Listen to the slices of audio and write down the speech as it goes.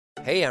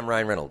Hey, I'm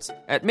Ryan Reynolds.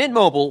 At Mint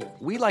Mobile,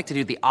 we like to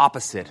do the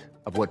opposite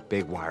of what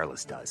Big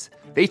Wireless does.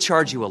 They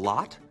charge you a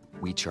lot,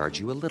 we charge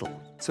you a little.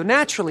 So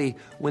naturally,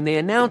 when they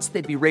announced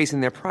they'd be raising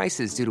their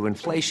prices due to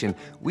inflation,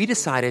 we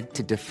decided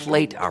to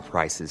deflate our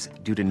prices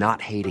due to not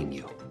hating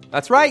you.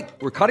 That's right.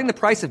 We're cutting the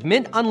price of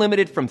Mint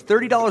Unlimited from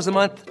 $30 a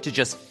month to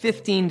just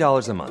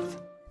 $15 a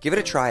month. Give it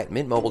a try at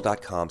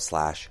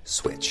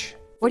mintmobile.com/switch.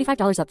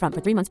 $45 up front for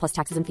 3 months plus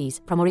taxes and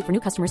fees. Promo rate for new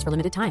customers for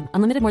limited time.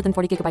 Unlimited more than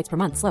 40 gigabytes per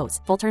month. Slows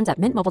full terms at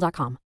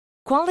mintmobile.com.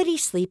 Quality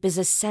sleep is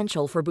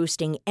essential for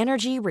boosting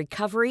energy,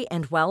 recovery,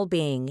 and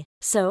well-being.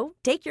 So,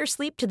 take your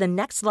sleep to the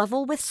next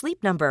level with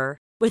Sleep Number.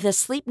 With a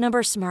Sleep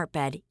Number smart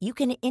bed, you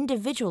can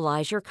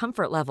individualize your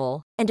comfort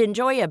level and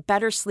enjoy a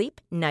better sleep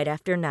night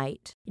after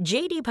night.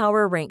 J.D.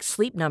 Power ranks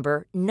Sleep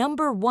Number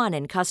number 1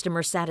 in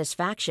customer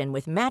satisfaction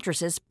with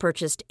mattresses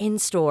purchased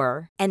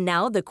in-store. And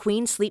now the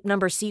Queen Sleep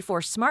Number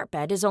C4 smart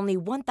bed is only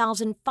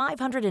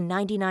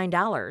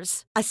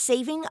 $1,599, a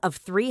saving of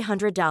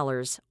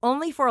 $300,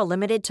 only for a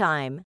limited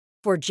time.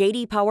 For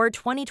J.D. Power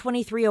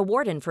 2023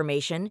 award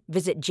information,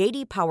 visit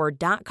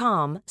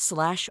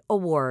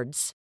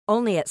jdpower.com/awards.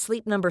 Only at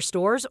Sleep Number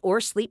stores or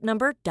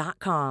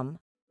sleepnumber.com.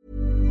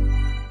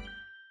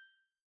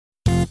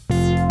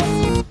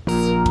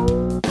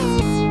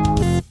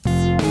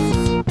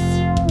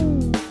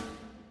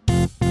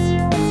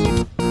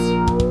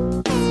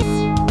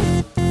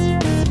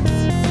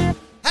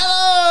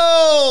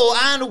 Hello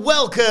and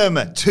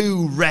welcome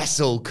to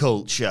Wrestle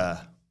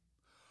Culture.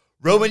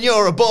 Roman,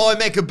 you're a boy,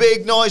 make a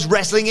big noise,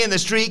 wrestling in the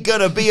street,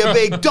 gonna be a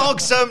big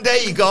dog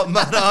someday. You got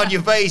man on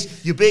your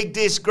face, you big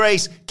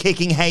disgrace,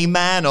 kicking hey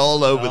man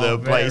all over the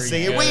place,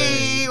 singing, good.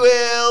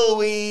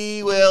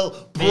 we will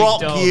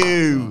prop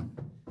you.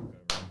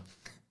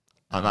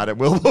 I'm Adam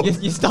Wilmore.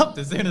 You stopped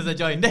as soon as I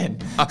joined in.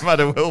 I'm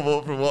Adam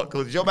Wilmore from What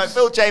Culture. You're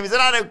Phil Chambers and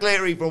Adam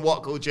Cleary from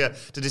What Culture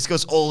to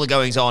discuss all the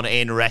goings on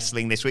in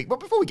wrestling this week. But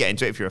before we get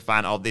into it, if you're a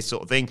fan of this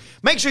sort of thing,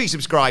 make sure you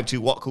subscribe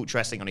to What Culture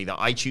Wrestling on either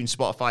iTunes,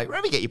 Spotify,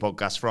 wherever you get your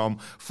podcasts from,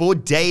 for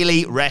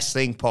daily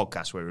wrestling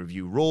podcasts where we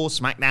review Raw,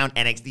 SmackDown,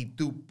 NXT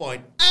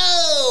 2.0,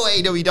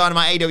 AEW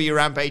Dynamite, AEW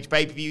Rampage,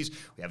 pay-per-views.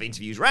 We have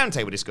interviews,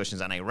 roundtable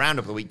discussions, and a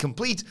roundup of the week,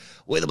 complete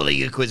with a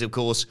Baliga quiz, of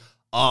course,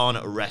 on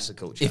Wrestle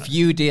Culture. If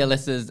you, dear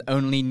listeners,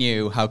 only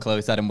knew how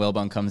close Adam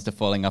Wilborn comes to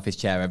falling off his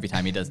chair every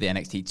time he does the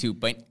NXT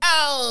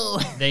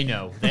 2.0. They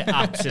know. They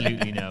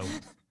absolutely know.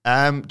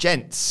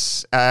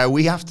 Gents,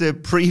 we have to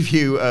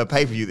preview a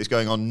pay-per-view that's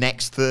going on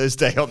next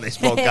Thursday on this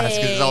podcast because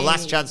it's our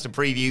last chance to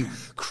preview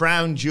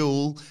Crown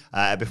Jewel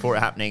before it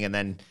happening, and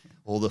then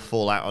all the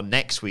fallout on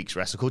next week's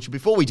Wrestle Culture.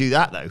 Before we do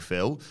that, though,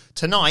 Phil,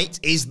 tonight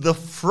is the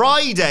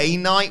Friday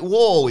Night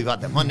War. We've had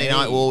the Monday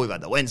Night War, we've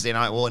had the Wednesday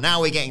Night War. Now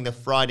we're getting the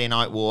Friday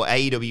Night War.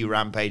 AEW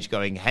Rampage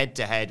going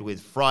head-to-head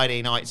with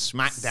Friday Night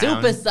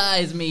SmackDown.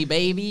 Supersize me,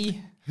 baby.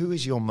 Who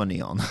is your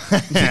money on?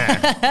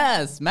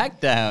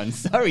 SmackDown.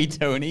 Sorry,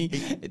 Tony.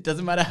 It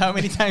doesn't matter how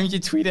many times you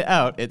tweet it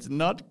out. It's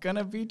not going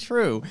to be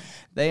true.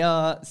 They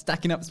are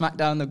stacking up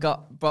SmackDown. They've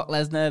got Brock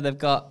Lesnar. They've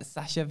got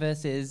Sasha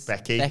versus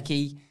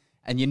Becky.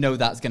 And you know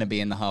that's going to be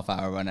in the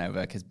half-hour run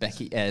over because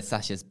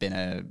Sasha's been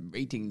a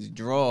ratings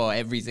draw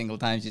every single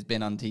time she's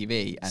been on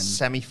TV. And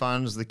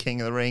semi-finals, the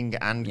King of the Ring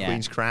and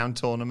Queen's Crown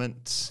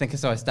tournament. I think I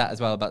saw a stat as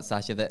well about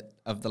Sasha that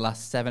of the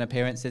last 7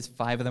 appearances,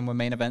 5 of them were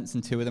main events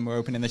and 2 of them were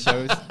opening the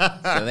shows.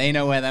 So they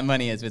know where their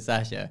money is with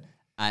Sasha.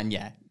 And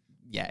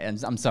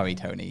and I'm sorry,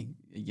 Tony,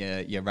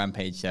 your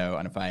Rampage show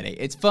on a Friday.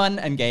 It's fun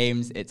and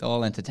games. It's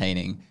all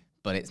entertaining.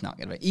 But it's not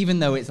going to be, even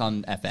though it's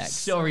on FX.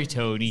 Sorry,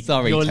 Tony.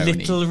 Your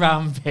little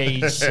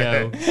Rampage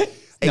show.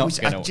 I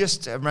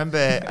just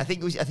remember, I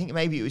think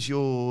maybe it was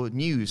your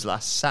news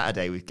last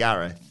Saturday with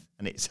Gareth,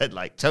 and it said,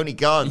 like, Tony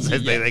Khan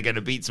said they're going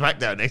to beat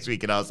SmackDown next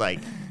week, and I was like,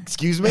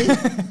 excuse me?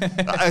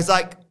 I was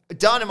like,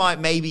 Dynamite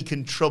maybe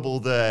can trouble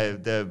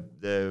the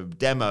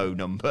demo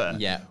number.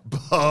 Yeah. But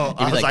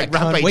I was like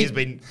Rampage has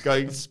been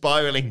going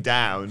spiraling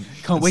down.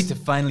 Can't wait to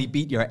finally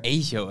beat your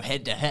A show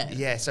head to head.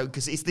 Yeah, so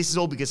because this is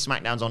all because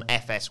SmackDown's on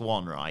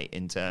FS1, right?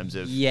 In terms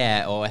of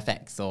or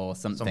FX or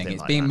something. It's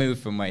like being that.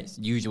 moved from where its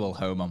usual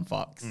home on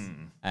Fox.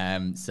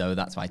 So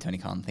that's why Tony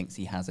Khan thinks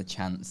he has a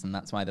chance, and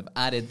that's why they've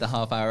added the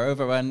half-hour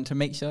overrun to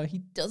make sure he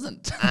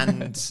doesn't.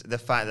 And the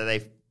fact that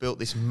they've built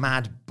this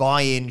mad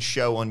buy-in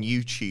show on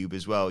YouTube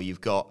as well.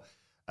 You've got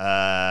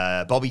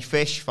Bobby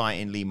Fish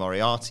fighting Lee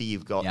Moriarty.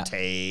 You've got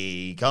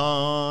Take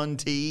On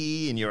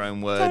T, in your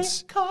own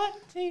words,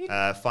 fighting,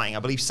 I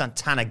believe,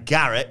 Santana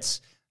Garrett.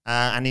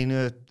 And in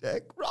a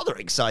rather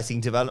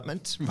exciting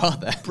development,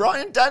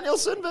 Bryan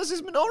Danielson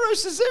versus Minoru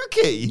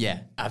Suzuki.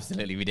 Yeah,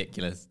 absolutely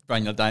ridiculous.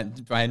 Bryan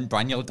Danielson.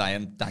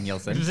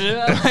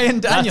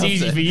 That's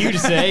easy for you to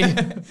say.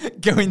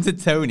 Going to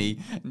Tony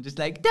and just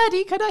like,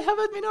 Daddy, can I have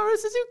a Minoru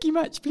Suzuki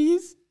match,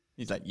 please?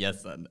 He's like,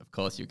 yes, son, of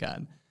course you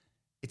can.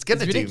 It's going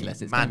to do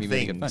ridiculous. It's mad be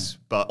things. Really good fun.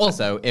 But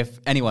also, if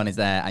anyone is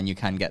there and you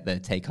can get the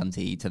Take On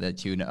T to the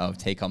tune of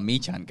Take On Me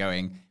chant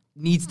going,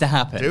 needs to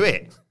happen. Do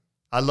it.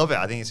 I love it.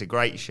 I think it's a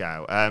great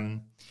show. I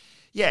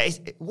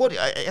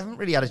haven't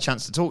really had a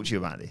chance to talk to you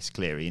about this,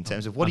 Cleary, in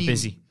terms of what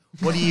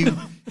What do you?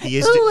 He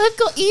is. I've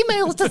got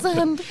emails to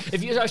send.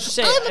 I should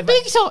say, I'm a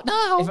big shot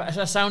now. If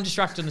I sound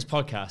distracted on this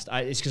podcast,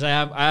 it's because I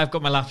have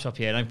got my laptop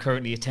here and I'm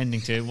currently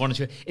attending to one or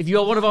two. If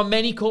you're one of our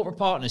many corporate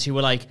partners who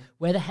were like,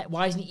 where the heck,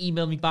 why hasn't he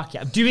emailed me back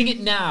yet? I'm doing it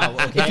now.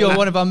 Okay? If you're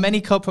one of our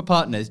many corporate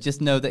partners,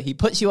 just know that he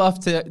puts you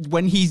off to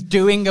when he's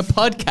doing a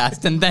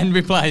podcast and then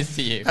replies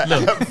to you.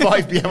 Look,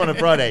 5 p.m. on a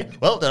Friday.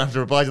 Well, don't have to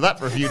reply to that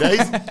for a few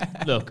days.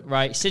 Look,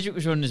 right, Cedric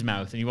was running his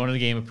mouth and he wanted a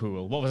game of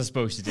pool. What was I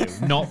supposed to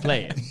do? Not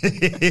play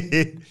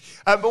it.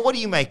 But what do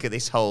you make of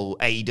this whole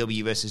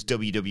AEW versus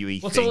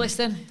WWE What's thing? all this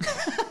then?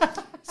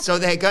 So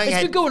they're going It's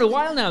ahead. been going a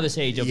while now, this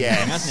AEW Yes.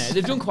 thing, hasn't it?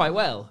 They've done quite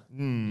well.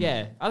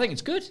 Yeah, I think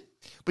it's good.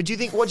 But do you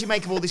think, what do you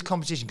make of all this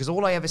competition? Because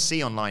all I ever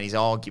see online is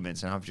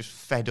arguments, and I'm just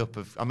fed up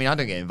of. I mean, I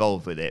don't get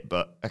involved with it,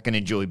 but I can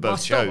enjoy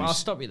both shows. I'll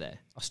stop you there.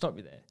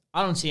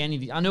 I don't see any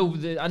of these. I know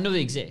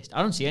they exist.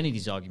 I don't see any of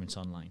these arguments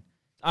online.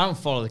 I don't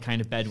follow the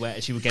kind of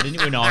bedwetters who will get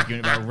into an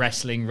argument about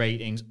wrestling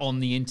ratings on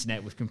the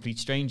internet with complete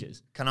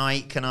strangers. Can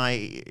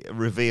I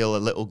reveal a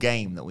little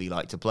game that we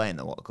like to play in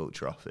the What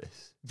Culture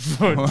office?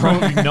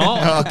 Probably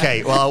not.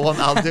 Okay, well,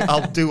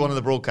 I'll do one of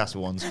the broadcaster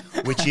ones,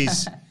 which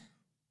is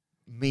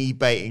me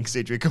baiting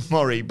Cedric and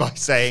Maury by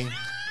saying,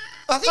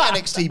 I think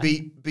NXT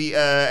beat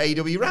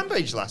AEW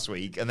Rampage last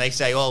week. And they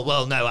say, oh,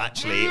 well, no,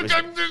 actually, it was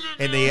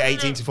in the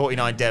 18 to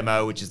 49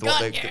 demo, which is what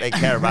they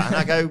care about. And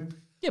I go,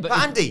 yeah, but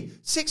Andy,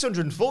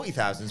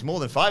 640,000 is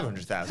more than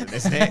 500,000,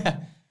 isn't it?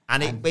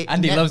 And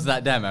Andy loves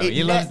that demo.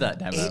 He loves that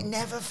demo. It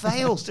never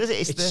fails, does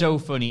it? It's so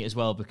funny as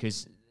well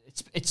because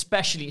it's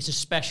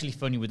especially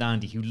funny with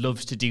Andy, who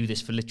loves to do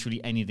this for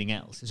literally anything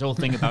else. His whole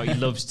thing about he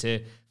loves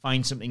to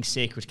find something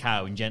sacred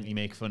cow and gently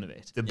make fun of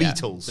it. The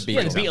Beatles. The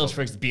Beatles,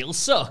 for example. The Beatles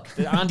suck.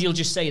 Andy will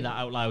just say that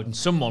out loud and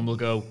someone will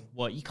go,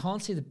 what, you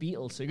can't say the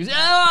Beatles. So he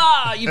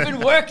goes, you've been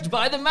worked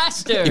by the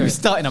master. He was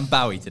starting on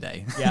Bowie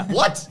today. Yeah.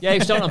 What? Yeah, he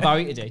was starting on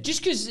Bowie today.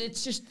 Just because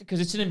it's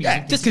an amusing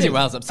thing. Just because he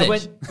wells up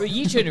Sitch. But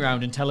you turn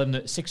around and tell him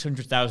that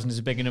 600,000 is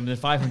a bigger number than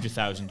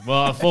 500,000.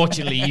 Well,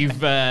 unfortunately,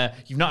 you've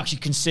not actually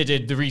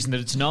considered the reason that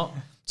it's not.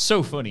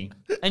 So funny.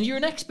 And you're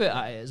an expert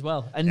at it as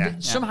well.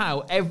 And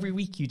somehow every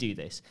week you do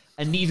this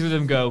and neither of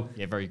them go,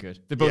 yeah, very good.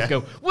 They both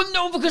go, well,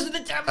 no, because of the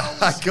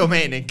demos. I come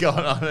in and go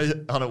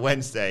on a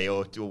Wednesday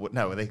or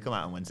no, they come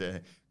out on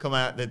Wednesday. Come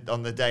out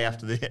on the day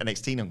after the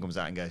NXT one comes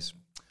out and goes,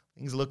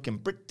 things are looking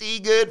pretty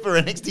good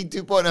for NXT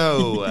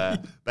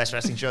 2.0. Best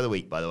wrestling show of the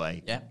week, by the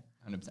way. Yeah,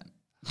 100%.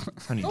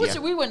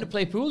 So we went to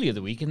play pool the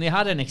other week and they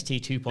had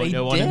NXT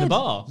 2.0 on in the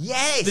bar.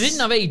 Yes. They didn't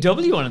have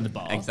AEW on in the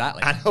bar.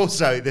 Exactly. And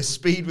also the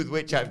speed with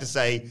which I have to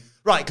say,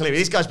 right, clearly,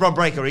 this guy's Bron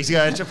Breakker. He's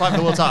going to fight for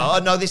the world title. Oh,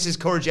 no, this is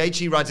Cora Jade.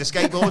 She rides a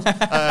skateboard.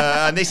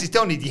 And this is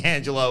Tony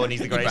D'Angelo, and he's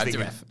the greatest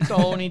thing.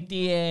 Tony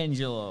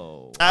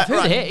D'Angelo. I've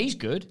heard of it. He's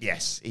good.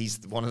 Yes, he's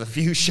one of the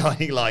few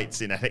shining lights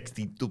in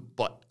NXT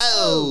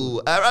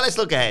 2.0. Right, let's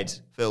look ahead,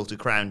 Phil, to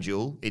Crown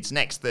Jewel. It's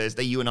next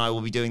Thursday. You and I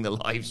will be doing the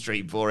live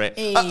stream for it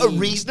at a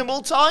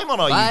reasonable time on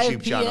our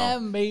YouTube channel. 5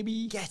 p.m.,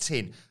 baby. Get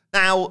in.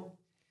 Now,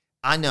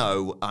 I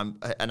know,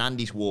 and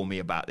Andy's warned me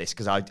about this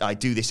because I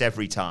do this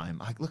every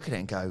time. I look at it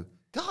and go,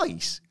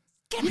 guys,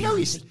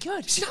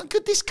 good. See how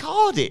good this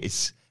card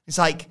is? It's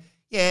like,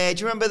 yeah, do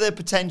you remember the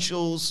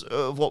potentials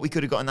of what we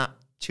could have got in that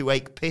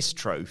 2-8 piss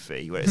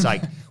trophy? Where it's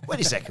like,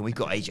 wait a second, we've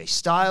got AJ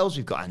Styles,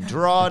 we've got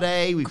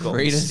Andrade, we've got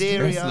Greatest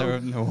Mysterio. wrestler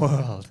in the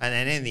world. And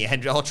then in the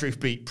end,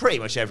 R-Truth beat pretty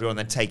much everyone.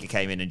 Then Taker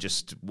came in and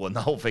just won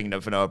the whole thing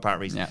for no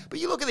apparent reason. Yeah. But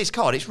you look at this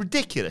card, it's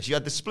ridiculous. You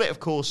had the split,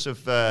 of course,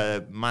 of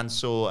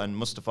Mansoor and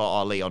Mustafa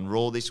Ali on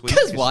Raw this week.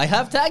 Because why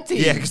have tag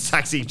teams? Yeah, because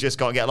tag teams just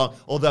can't get along.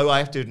 Although I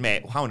have to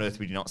admit, how on earth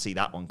would you not see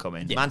that one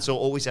coming? Yeah. Mansoor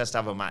always has to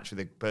have a match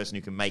with a person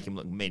who can make him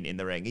look mint in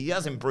the ring. He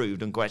has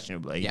improved,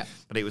 unquestionably. Yeah.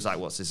 But it was like,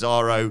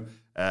 Cesaro,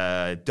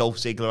 Dolph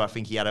Ziggler, I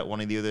think he had at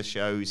one of the other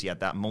shows. He had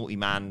that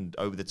multi-man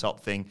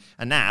over-the-top thing.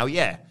 And now,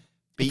 if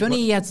only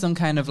he had some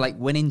kind of like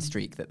winning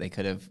streak that they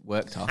could have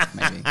worked off,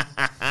 maybe.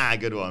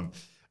 Good one.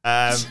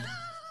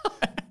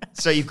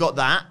 So you've got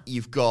that.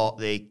 You've got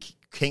the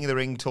King of the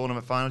Ring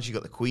tournament finals. You've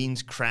got the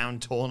Queen's Crown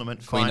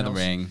tournament finals. Queen of the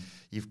Ring.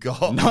 You've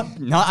got...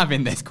 Not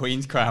having this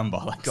Queen's Crown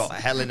bollocks. Got a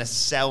Hell in a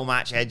Cell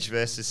match, Edge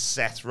versus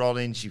Seth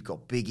Rollins. You've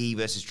got Big E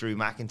versus Drew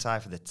McIntyre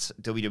for the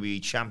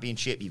WWE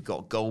Championship. You've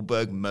got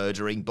Goldberg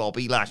murdering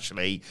Bobby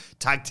Lashley.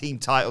 Tag team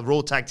title, Raw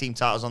tag team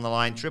titles on the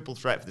line. Triple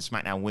threat for the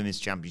SmackDown Women's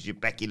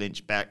Championship. Becky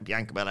Lynch,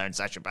 Bianca Belair, and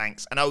Sasha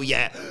Banks. And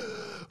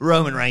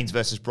Roman Reigns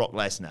versus Brock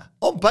Lesnar.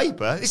 On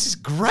paper, this is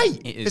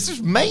great. This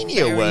is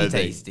mania worthy.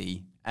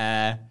 Tasty.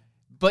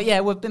 But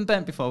yeah, we've been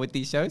burnt before with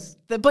these shows.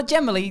 But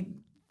generally,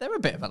 they're a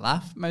bit of a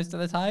laugh most of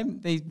the time.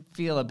 They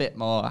feel a bit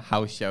more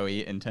house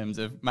showy in terms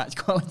of match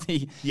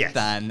quality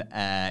than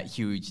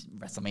huge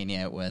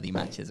WrestleMania-worthy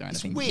matches or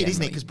anything. It's weird,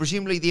 isn't it? Because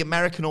presumably the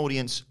American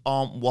audience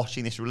aren't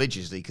watching this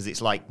religiously because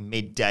it's like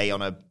midday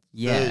on a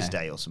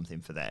Thursday or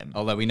something for them.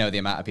 Although we know the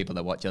amount of people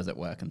that watch us at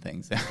work and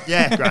things. So.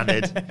 Yeah,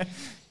 granted.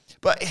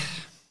 But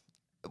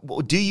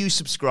do you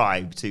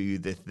subscribe to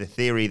the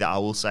theory that I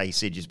will say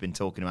Sid has been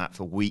talking about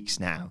for weeks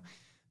now,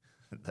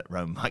 that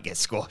Roman might get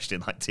squashed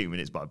in like 2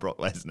 minutes by Brock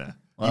Lesnar?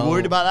 You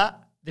worried about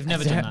that? They've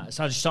never done that.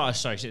 So I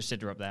just sorry,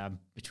 sit her up there. I'm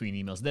between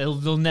emails.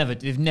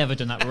 They've never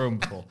done that with Roman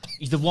before.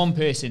 He's the one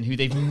person who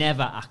they've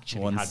never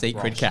actually one had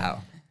sacred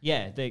cow.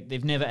 Yeah,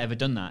 they've never ever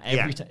done that.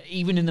 Every time,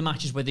 even in the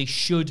matches where they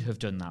should have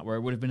done that, where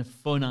it would have been a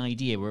fun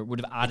idea, where it would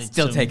have added. It's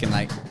still taken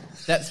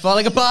that's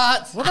falling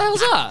apart. What the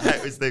hell's that?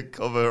 That was the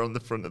cover on the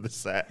front of the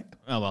set.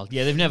 Oh well,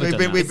 yeah, they've never done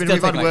that. We've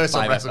had worse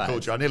on Wrestle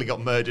Culture. I nearly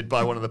got murdered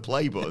by one of the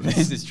play buttons.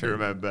 This is true.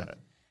 Remember?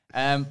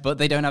 But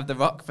they don't have The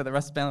Rock for the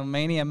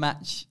WrestleMania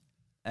match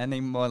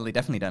anymore. They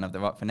definitely don't have The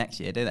Rock for next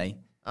year, do they?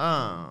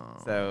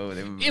 Oh. So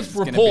if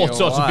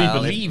reports are to be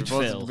believed,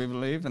 Phil.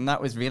 And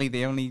that was really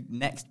the only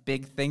next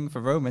big thing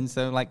for Roman.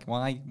 So,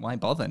 why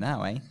bother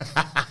now, eh?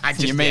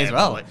 So you may as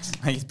well.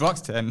 It's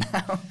Brock's turn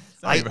now.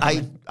 Sorry,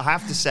 I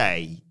have to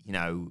say,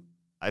 I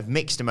have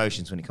mixed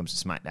emotions when it comes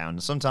to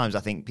SmackDown. Sometimes I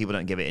think people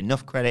don't give it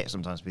enough credit.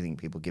 Sometimes we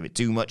think people give it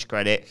too much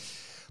credit.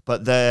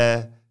 But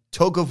the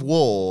tug of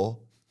war,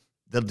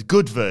 the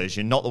good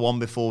version, not the one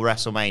before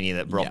WrestleMania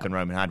that Brock and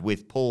Roman had,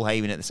 with Paul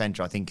Heyman at the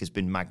center, I think has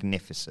been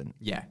magnificent.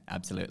 Yeah,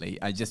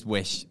 absolutely. I just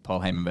wish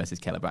Paul Heyman versus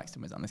Kayla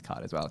Braxton was on this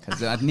card as well,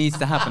 because that needs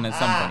to happen at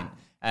some point.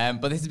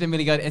 But this has been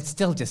really good. It's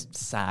still just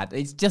sad.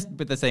 It's just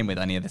the same with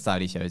any of the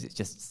Saudi shows. It's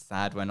just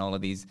sad when all of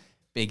these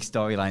big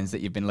storylines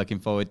that you've been looking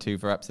forward to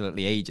for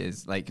absolutely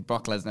ages, like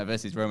Brock Lesnar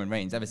versus Roman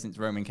Reigns, ever since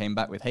Roman came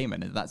back with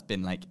Heyman, that's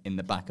been in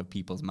the back of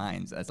people's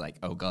minds as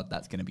oh God,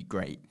 that's going to be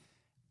great.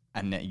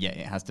 And it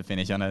has to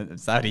finish on a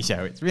Saudi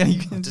show. It's really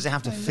good. Does it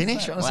have to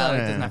finish on a Saudi? Saudi?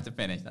 Well, it doesn't have to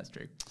finish. That's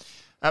true.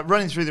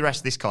 Running through the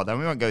rest of this card, then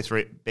we won't go through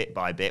it bit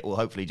by bit. We'll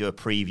hopefully do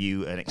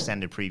an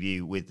extended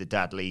preview with the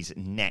Dudleys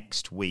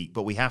next week.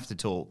 But we have to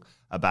talk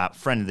about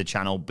friend of the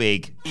channel,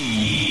 Big.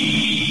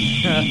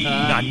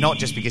 No, not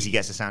just because he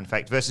gets a sound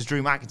effect, versus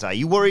Drew McIntyre. Are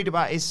you worried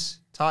about his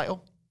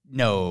title?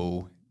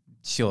 No.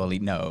 Surely,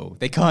 no.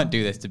 They can't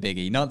do this to Big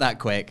E. Not that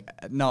quick.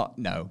 No.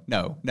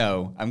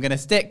 I'm going to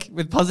stick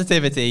with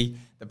positivity,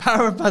 the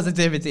power of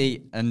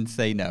positivity, and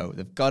say no.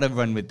 They've got to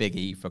run with Big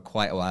E for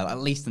quite a while, at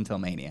least until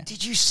Mania.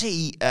 Did you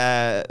see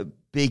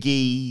Big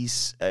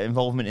E's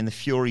involvement in the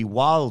Fury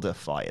Wilder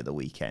fight at the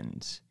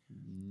weekend?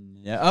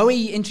 Yeah. Oh,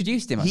 he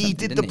introduced him. He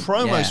did the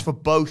promos for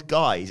both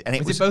guys, and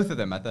it was both of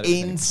them. I thought it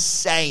was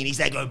insane. He's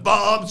there going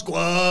Bomb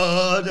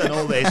Squad and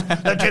all this.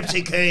 The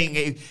Gypsy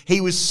King.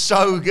 He was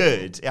so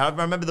good. I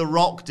remember The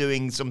Rock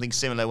doing something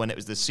similar when it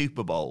was the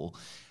Super Bowl,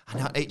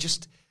 and I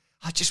just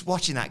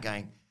watching that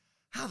going,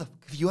 how have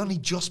you only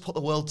just put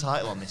the world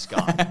title on this guy?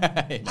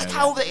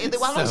 How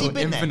long has he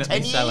been there?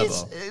 10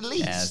 years at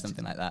least? Yeah,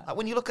 something like that.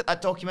 When you look at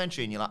that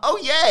documentary and you're like, oh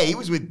yeah, he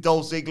was with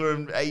Dolph Ziggler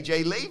and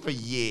AJ Lee for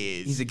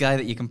years. He's a guy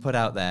that you can put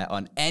out there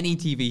on any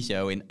TV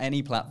show, in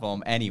any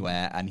platform,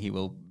 anywhere, and he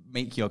will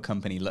make your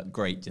company look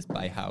great just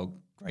by how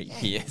great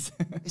he is.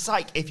 It's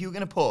like if I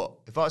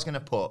was going to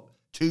put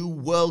two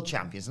world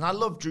champions, and I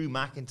love Drew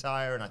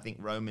McIntyre, and I think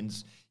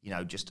Roman's,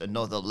 just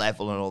another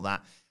level and all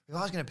that. If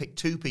I was going to pick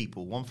two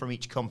people, one from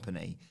each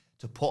company,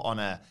 to put on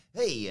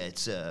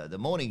it's the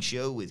morning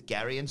show with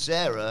Gary and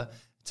Sarah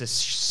to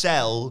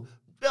sell,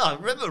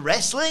 remember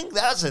wrestling?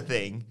 That's a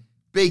thing.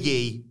 Big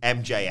E,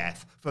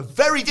 MJF, for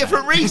very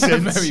different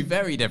reasons. Very,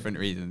 very different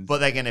reasons. But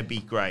they're going to be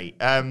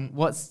great.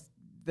 What's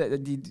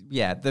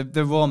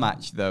the Raw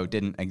match, though,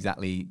 didn't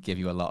exactly give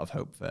you a lot of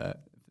hope for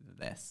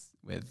this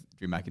with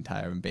Drew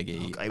McIntyre and Big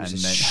E. And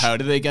then how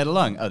do they get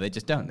along? Oh, they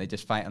just don't. They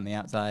just fight on the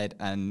outside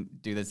and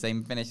do the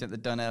same finish that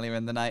they'd done earlier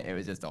in the night. It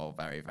was just all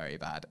very, very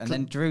bad. And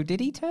then Drew,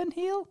 did he turn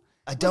heel?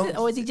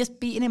 Or is he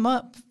just beating him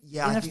up in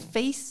a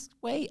face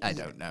way? I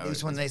don't know.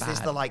 It's when they're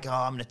like,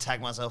 I'm going to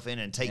tag myself in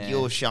and take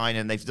your shine,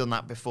 and they've done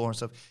that before and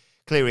stuff.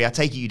 Cleary, I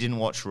take it you didn't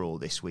watch Raw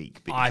this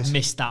week. I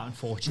missed that,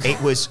 unfortunately.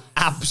 It was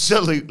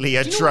absolutely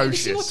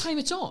atrocious. Do you know what time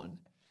it's on?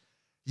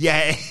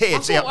 Yeah,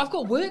 I've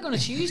got work on a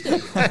Tuesday.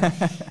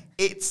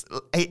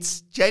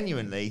 It's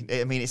genuinely,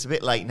 it's a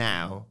bit late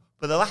now,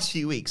 but the last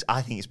few weeks,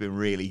 I think it's been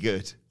really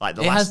good. It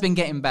has been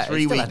getting better.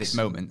 3 It still weeks. had its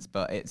moments,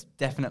 but it's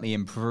definitely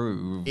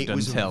improved It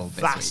was until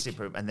vast this week.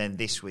 improvement. And then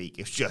this week,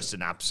 it was just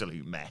an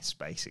absolute mess,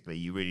 basically.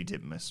 You really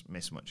didn't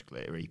miss much,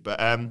 Cleary. But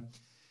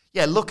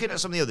looking at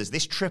some of the others,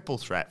 this triple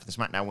threat for the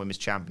SmackDown Women's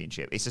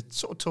Championship, it's a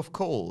sort of tough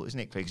call, isn't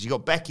it, Cleary? Because you've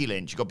got Becky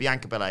Lynch, you've got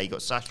Bianca Belair, you've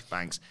got Sasha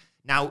Banks.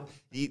 Now,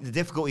 the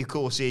difficulty, of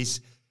course, is,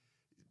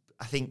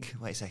 I think,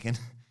 wait a second.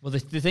 Well, the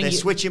thing they're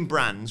switching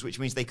brands, which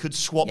means they could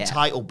swap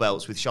title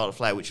belts with Charlotte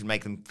Flair, which would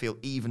make them feel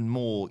even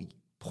more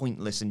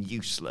pointless and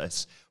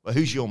useless. Well,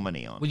 who's your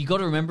money on? Well, you got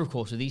to remember, of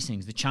course, with these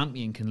things, the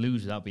champion can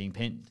lose without being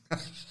pinned.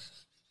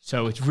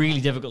 So it's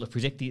really difficult to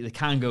predict. They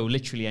can go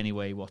literally any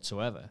way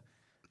whatsoever.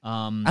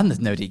 And there's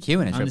no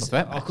DQ in a triple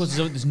threat match. Of course,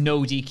 there's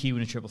no DQ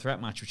in a triple threat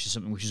match, which is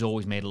something which has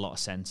always made a lot of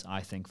sense,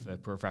 I think, for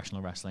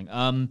professional wrestling.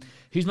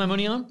 Who's my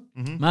money on?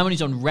 Mm-hmm. My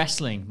money's on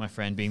wrestling, my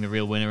friend, being the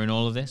real winner in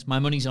all of this. My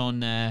money's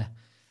on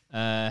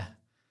Sasha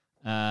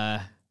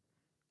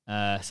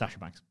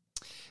Banks.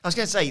 I was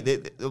going to say,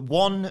 the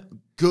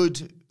one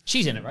good...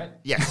 She's in it, right?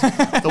 Yes.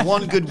 The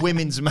one good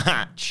women's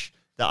match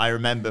that I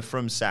remember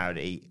from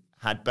Saudi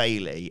had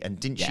Bayley, and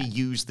didn't she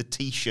use the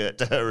T-shirt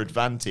to her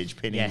advantage,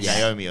 pinning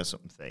Naomi or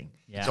something?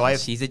 Yeah, so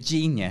she's a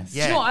genius.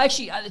 Yeah. You know,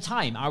 actually, at the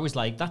time, I was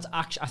like, that's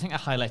actually, I think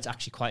that highlights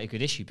actually quite a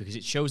good issue because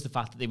it shows the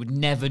fact that they would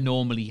never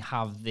normally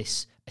have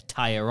this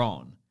attire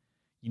on.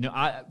 You know,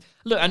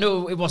 I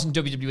know it wasn't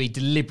WWE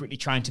deliberately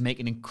trying to make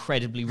an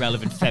incredibly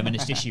relevant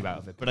feminist issue out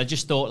of it, but I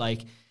just thought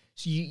like,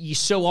 so you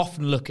so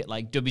often look at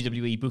like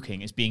WWE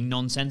booking as being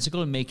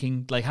nonsensical and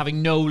making like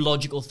having no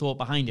logical thought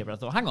behind it. But I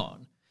thought,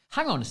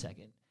 hang on a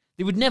second.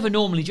 They would never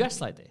normally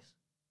dress like this.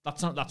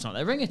 That's not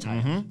their ring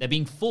attire. Mm-hmm. They're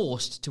being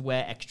forced to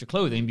wear extra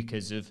clothing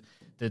because of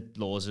the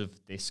laws of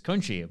this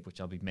country, which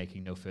I'll be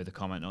making no further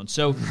comment on.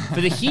 So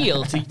for the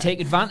heel to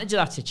take advantage of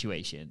that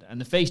situation and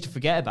the face to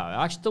forget about it,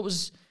 I actually thought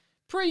was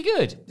pretty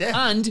good.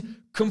 Yeah. And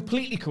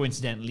completely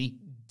coincidentally,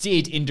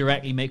 did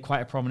indirectly make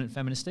quite a prominent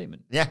feminist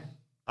statement. Yeah.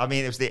 I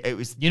mean, it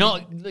was. You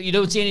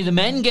don't see any of the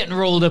men getting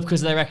rolled up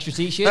because of their extra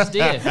t-shirts, do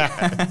you?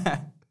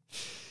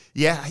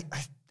 Yeah,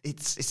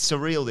 it's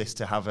surreal this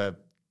to have a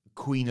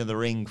Queen of the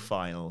Ring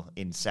final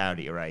in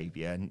Saudi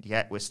Arabia, and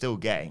yet we're still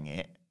getting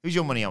it. Who's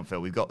your money on,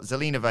 Phil? We've got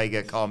Zelina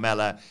Vega,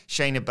 Carmella,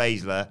 Shayna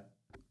Baszler,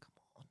 come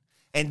on,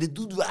 and the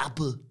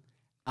Doudou.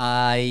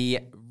 I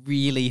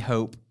really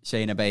hope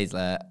Shayna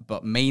Baszler,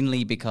 but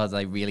mainly because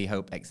I really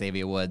hope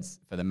Xavier Woods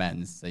for the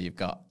men's. So you've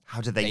got. How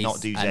did they not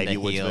do Xavier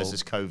Woods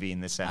versus Kofi in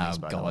the semis?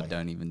 Oh God,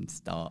 don't even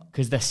start.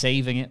 Because they're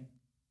saving it.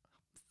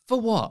 For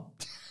what?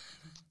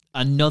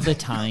 Another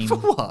time. For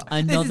what?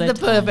 This is the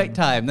perfect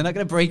time. They're not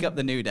going to break up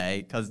the New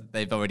Day because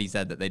they've already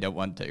said that they don't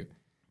want to.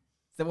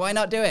 So why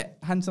not do it?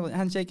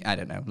 Handshake? I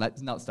don't know.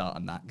 Let's not start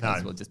on that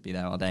because we'll just be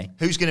there all day.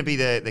 Who's going to be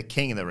the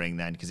king of the ring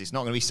then? Because it's not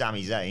going to be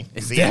Sami Zayn.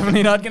 It's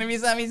definitely not going to be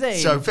Sami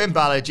Zayn. So Finn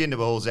Balor, Jinder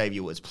Mahal,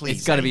 Xavier Woods. Please.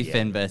 It's got to be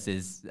Finn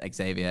versus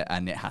Xavier,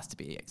 and it has to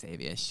be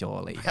Xavier,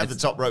 surely. Have the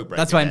top rope break.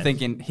 That's why I'm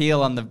thinking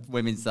heel on the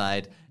women's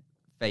side,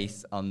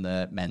 face on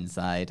the men's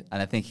side,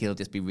 and I think he'll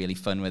just be really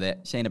fun with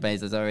it. Shayna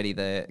Baszler's already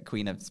the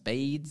Queen of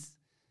Spades.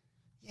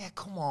 Yeah,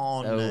 come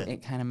on. So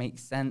it kind of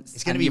makes sense.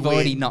 It's going to be you've weird.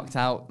 already knocked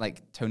out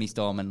like Toni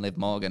Storm and Liv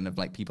Morgan of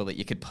like people that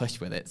you could push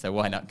with it. So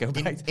why not go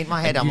back? In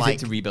my head, I'm use like it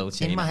to rebuild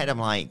Shayna. In my head, I'm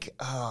like, it'd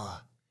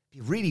be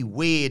a really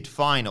weird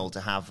final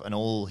to have an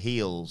all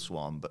heels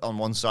one. But on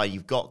one side,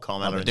 you've got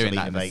Carmella and doing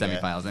that in the Vega.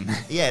 semi-finals.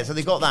 Yeah, so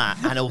they've got that,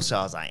 and also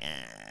I was like,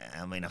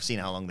 I mean, I've seen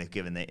how long they've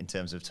given it in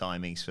terms of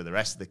timings for the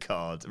rest of the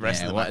card. The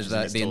rest of the matches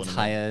in this the tournament.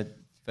 entire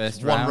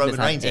first One round Roman is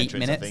like Reigns 8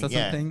 entrance, minutes I think. or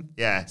something.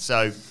 Yeah,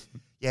 so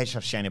just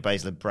have Shayna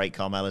Baszler break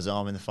Carmella's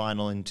arm in the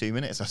final in 2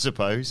 minutes, I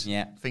suppose.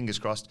 Yeah. Fingers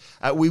crossed.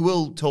 We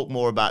will talk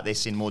more about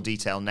this in more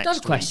detail next week.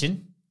 That's a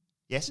question.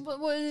 Yes?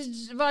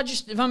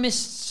 If I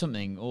missed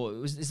something,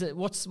 or is it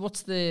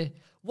what's the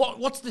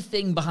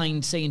thing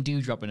behind saying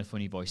 "dewdrop" in a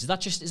funny voice? Is that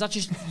just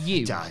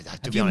you?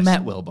 Have you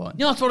met Wilborn?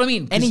 No, that's what I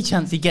mean. Any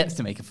chance he gets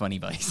to make a funny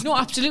voice? No,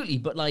 absolutely.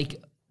 But like,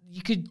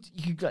 you could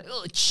go,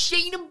 oh,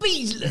 Shayna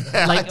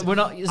Baszler. Like, we're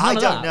not. I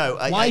don't know.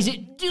 Why is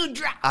it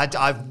dewdrop?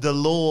 The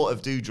law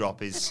of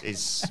dewdrop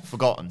is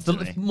forgotten.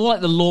 It's more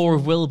like the law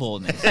of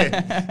Wilborn.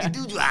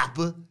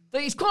 Dewdrop.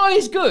 It's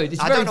quite good.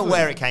 It's I don't know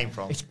where it came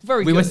from. It's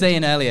very We good. were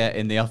saying earlier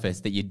in the office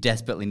that you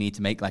desperately need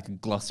to make like a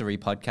glossary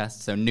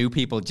podcast. So new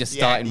people just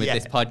starting with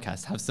this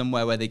podcast have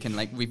somewhere where they can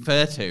like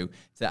refer to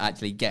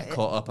actually get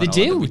caught up on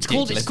They all do.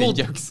 the It's called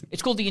jokes.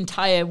 It's called the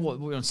entire, what,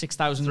 we're on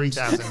 6,000?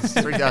 3,000.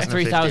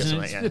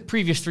 The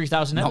previous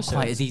 3,000 Not episodes.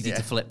 quite as easy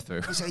to flip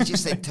through. So he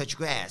just said touch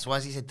grass. Why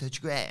has he said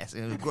touch grass?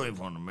 It was great in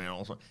front of me.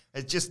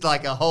 It's just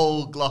like a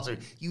whole glossary.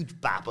 You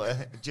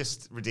babber.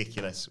 Just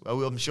ridiculous.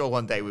 Well, I'm sure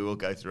one day we will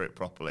go through it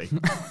properly.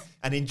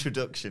 An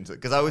introduction to it.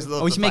 Because I always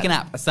love we should make an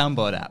app, a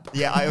soundboard app.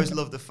 Yeah, I always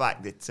love the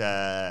fact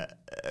that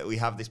we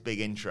have this big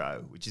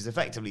intro, which is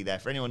effectively there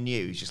for anyone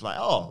new. It's just like,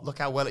 oh, look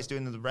how well it's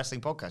doing in the wrestling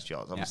podcast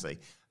charts, obviously.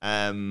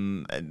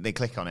 And they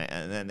click on it,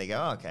 and then they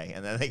go, oh, okay.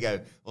 And then they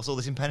go, what's all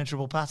this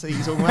impenetrable patter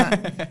you're talking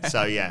about?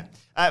 So, yeah.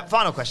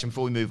 Final question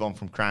before we move on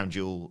from Crown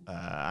Jewel,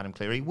 Adam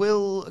Cleary.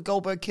 Will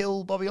Goldberg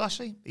kill Bobby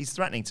Lashley? He's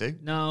threatening to.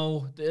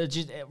 No.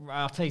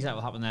 I'll tell you what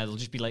will happen there. There'll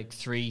just be like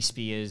 3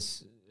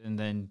 spears and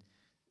then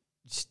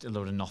just a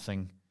load of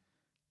nothing.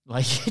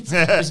 Like,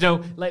 there's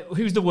no, like,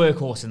 who's the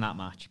workhorse in that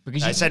match?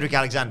 Because Cedric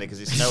Alexander,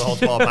 because it's a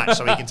no-holds-barred match,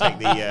 so he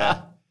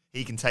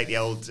can take the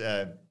old,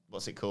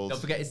 what's it called?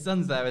 Don't forget his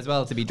son's there as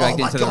well to be dragged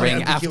into the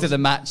ring after the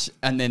match,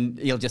 and then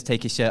he'll just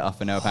take his shirt off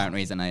for no apparent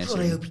reason, I assume.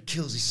 God, I hope he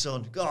kills his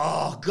son.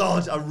 Oh,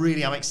 God, I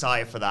really am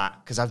excited for that,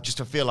 because I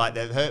feel like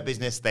the Hurt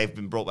Business, they've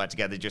been brought back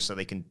together just so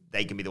they can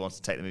be the ones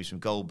to take the moves from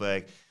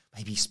Goldberg.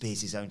 Maybe he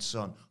spears his own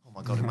son. Oh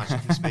my God, imagine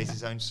if he spears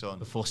his own son.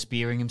 Before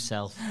spearing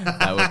himself.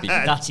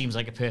 That seems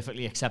like a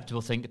perfectly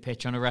acceptable thing to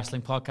pitch on a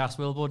wrestling podcast,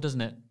 Wilbur,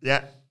 doesn't it?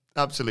 Yeah,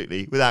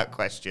 absolutely, without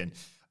question.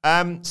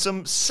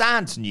 Some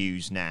sad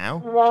news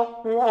now.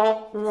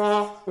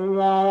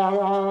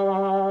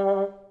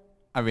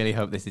 I really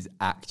hope this is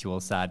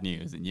actual sad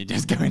news and you're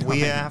just going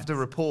We have to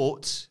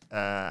report,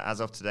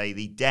 as of today,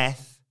 the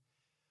death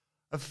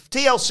of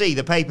TLC,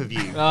 the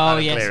pay-per-view. Oh,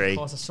 yes, Cleary. of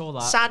course, I saw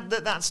that. Sad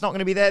that that's not going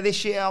to be there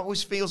this year. It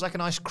always feels like a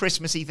nice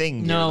Christmassy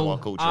thing. No,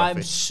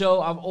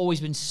 I've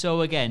always been so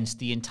against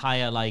the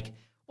entire, like,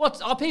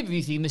 what our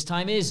pay-per-view theme this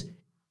time is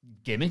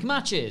gimmick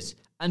matches,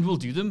 and we'll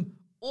do them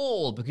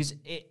all because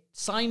it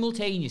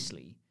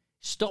simultaneously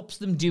stops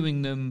them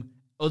doing them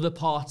other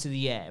parts of the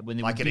year when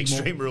they like would in be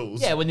Extreme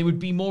Rules. Yeah, when they would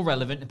be more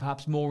relevant and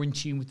perhaps more in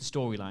tune with the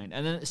storyline.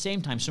 And then at the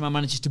same time, somehow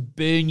manages to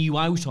burn you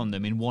out on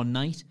them in one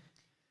night.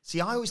 See,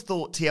 I always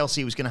thought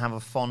TLC was going to have a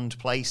fond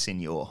place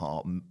in your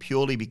heart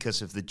purely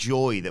because of the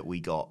joy that we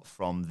got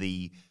from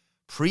the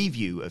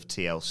preview of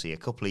TLC a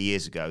couple of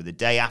years ago, the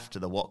day after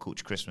the What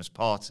Culture Christmas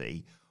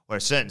party, where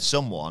a certain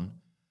someone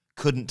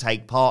couldn't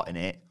take part in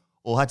it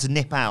or had to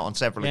nip out on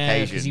several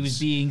occasions. Because he was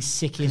being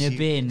sick in a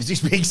bin. Because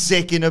he's being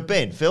sick in a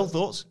bin. Phil,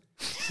 thoughts?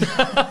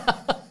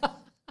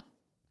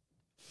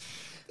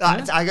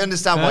 I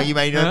understand why you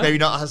maybe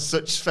not have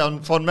such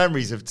fond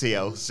memories of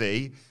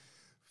TLC.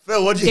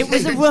 Phil, what do you think?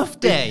 It was a rough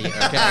day,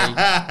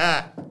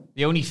 okay?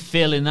 The only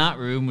fill in that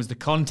room was the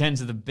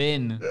contents of the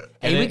bin.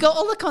 Hey, we got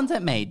all the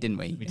content made, didn't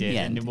we? We did.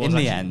 In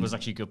The end. It was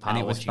actually a good part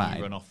and it was watching fine.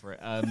 you run off for it.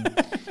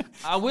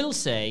 I will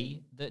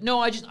say that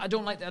I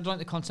don't like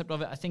the concept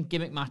of it. I think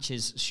gimmick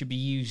matches should be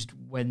used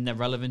when they're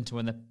relevant, or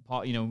when they're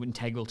part,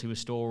 integral to a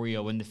story,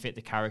 or when they fit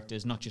the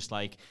characters. Not just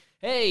like,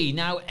 hey,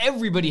 now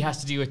everybody has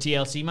to do a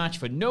TLC match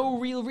for no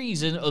real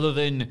reason other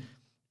than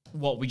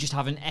we just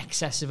have an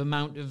excessive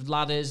amount of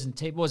ladders and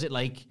tape. Was it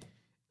like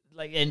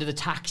end of the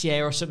tax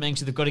year or something?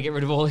 So they've got to get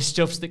rid of all this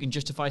stuff so they can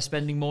justify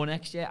spending more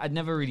next year. I'd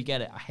never really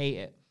get it. I hate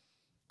it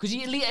because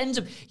you end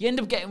up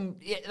getting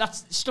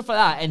that's stuff like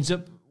that ends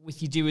up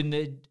with you doing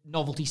the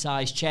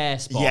novelty-sized chair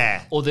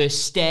spot, or the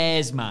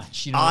stairs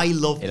match. I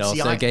love it.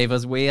 Also gave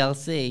us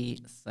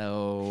WLC,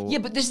 so yeah.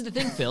 But this is the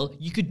thing, Phil.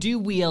 You could do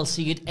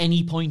WLC at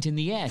any point in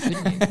the year,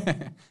 couldn't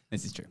you?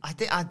 This is true. I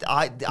think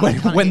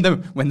when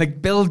the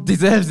build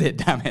deserves it,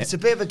 damn it. It's a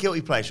bit of a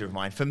guilty pleasure of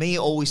mine. For me, it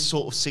always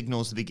sort of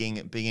signals the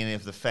beginning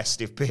of the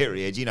festive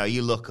period.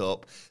 You look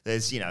up,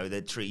 there's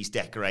the trees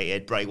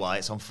decorated, Bray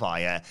Wyatt's on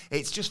fire.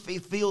 It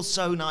feels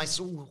so nice.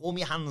 Ooh, warm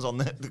your hands on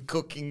the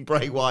cooking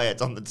Bray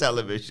Wyatt on the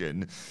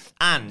television,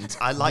 and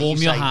I like warm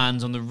your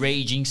hands on the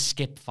raging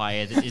skip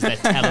fire that is their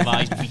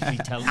televised weekly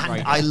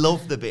television. I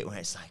love the bit where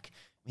it's like,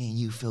 me and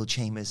you, Phil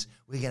Chambers,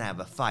 we're going to have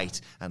a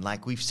fight. And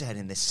like we've said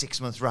in this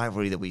 6-month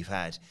rivalry that we've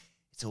had,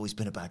 it's always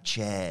been about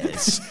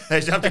chairs. They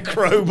just have to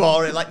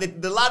crowbar it.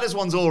 Like the ladders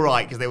one's all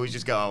right because they always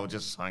just go,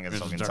 just hang a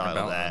song and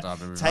title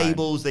there.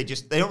 Tables, they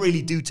don't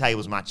really do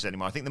tables matches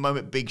anymore. I think the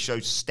moment Big Show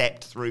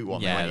stepped through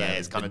one,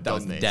 it's kind of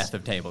done this. Death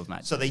of tables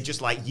matches. So they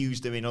just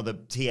used them in other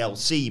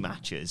TLC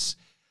matches.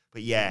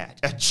 But yeah,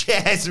 a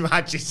chairs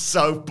match is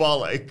so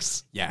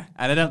bollocks. Yeah,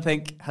 and I don't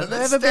think has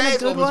there ever been a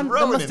good one.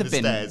 There must have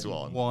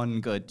been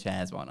one good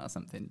chairs one or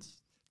something.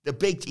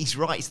 He's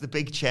right. It's the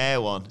big chair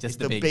one. Just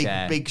the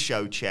big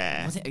show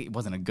chair. It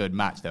wasn't a good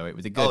match though. It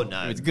was a good.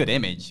 It was a good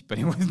image, but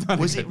it was not.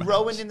 Was a good it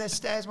Rowan match. In their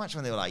stairs match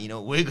when they were like,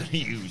 we're going to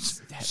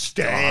use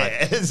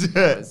stairs? It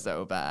was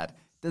so bad.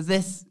 Do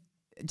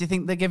you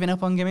think they're giving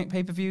up on gimmick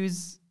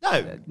pay-per-views?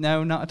 No,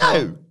 no, not at all.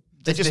 No.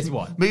 They're just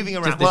moving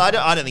around. Well, I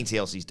don't think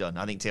TLC's done.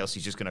 I think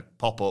TLC's just going to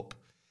pop up.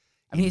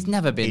 I mean, it's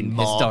never been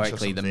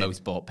historically the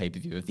most bought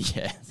pay-per-view of the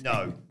year.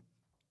 No.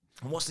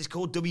 And what's this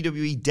called?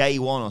 WWE Day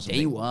 1 or something?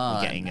 Day 1.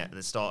 We're getting at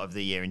the start of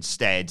the year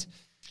instead.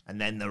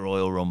 And then the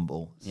Royal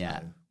Rumble. So.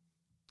 Yeah.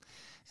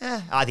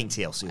 Yeah, I think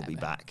TLC will be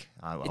back.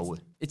 I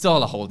would. It's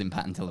all a holding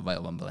pattern until the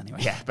Royal Rumble anyway.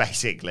 Yeah,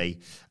 basically.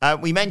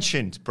 We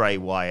mentioned Bray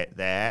Wyatt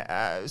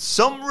there.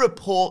 Some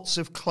reports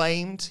have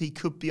claimed he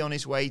could be on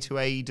his way to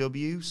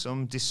AEW.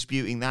 Some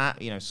disputing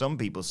that. Some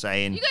people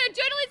saying... You got a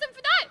journalism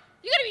for that?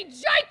 You got to be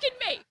joking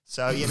me!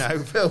 So,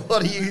 Phil,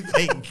 what do you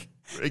think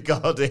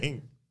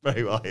regarding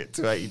Bray Wyatt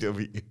to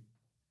AEW?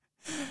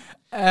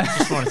 I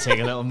just want to take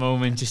a little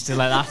moment just to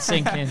let that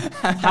sink in.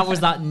 How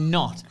was that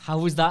not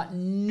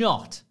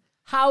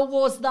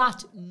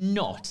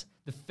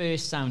the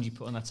first sound you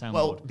put on that soundboard?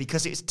 Well,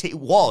 because it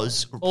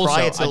was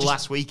prior to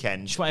last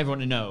weekend. Just want everyone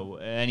to know,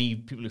 any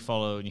people who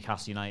follow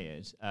Newcastle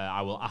United,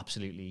 I will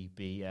absolutely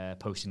be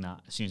posting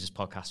that as soon as this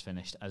podcast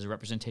finished as a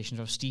representation of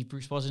how Steve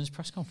Bruce was in his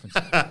press conference.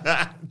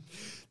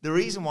 The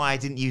reason why I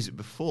didn't use it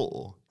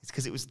before is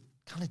because it was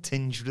kind of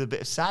tinged with a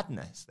bit of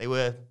sadness. They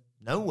were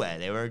nowhere.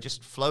 They were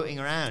just floating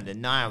around,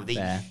 and now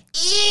the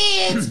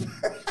inspiration.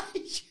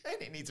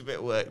 It needs a bit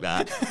of work,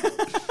 that.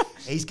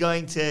 He's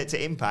going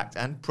to Impact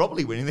and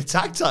probably winning the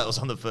tag titles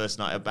on the first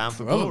night of Bound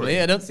for Glory.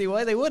 Probably. I don't see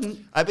why they wouldn't.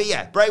 But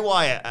yeah, Bray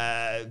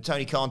Wyatt,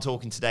 Tony Khan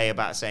talking today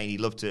about saying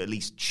he'd love to at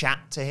least chat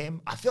to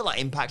him. I feel like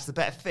Impact's the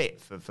better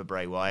fit for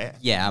Bray Wyatt.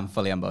 Yeah, I'm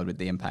fully on board with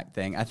the Impact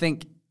thing. I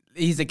think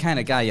he's the kind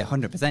of guy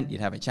 100%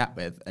 you'd have a chat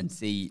with and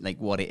see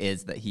what it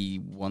is that he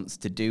wants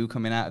to do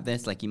coming out of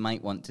this. He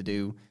might want to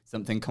do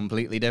something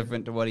completely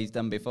different to what he's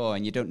done before,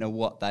 and you don't know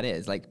what that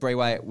is. Bray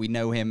Wyatt, we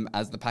know him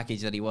as the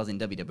package that he was in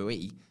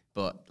WWE,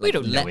 but we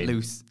don't let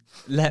loose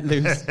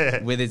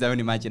with his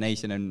own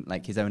imagination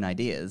and his own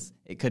ideas,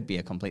 it could be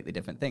a completely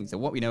different thing. So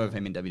what we know of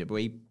him in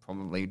WWE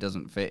probably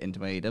doesn't fit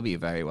into AEW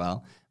very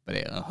well, but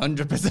it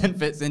 100%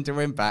 fits into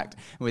Impact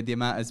with the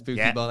amount of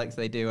spooky bollocks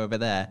they do over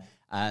there.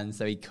 And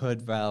so he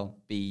could well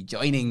be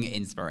joining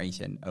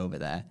Inspiration over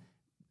there.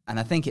 And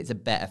I think it's a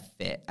better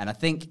fit. And I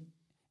think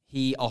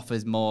he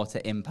offers more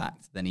to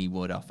Impact than he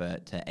would offer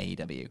to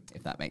AEW,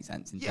 if that makes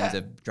sense, in terms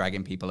of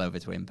dragging people over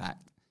to Impact.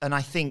 And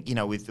I think,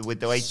 with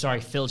the way... Sorry,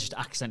 Phil just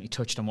accidentally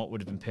touched on what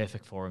would have been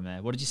perfect for him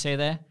there. What did you say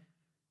there?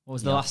 What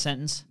was the last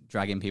sentence?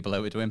 Dragging people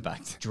over to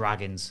Impact.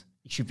 Dragons.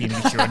 You should be in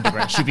Lucha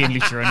Underground.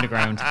 Lucha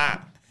Underground.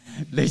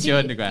 Lucha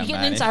Underground, you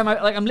man. inside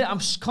I'm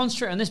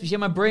concentrating on this, but you see how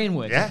my brain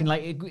works. Yeah.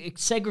 It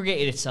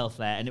segregated itself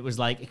there, and it was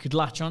like it could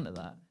latch onto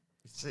that.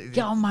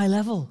 Get on my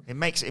level. It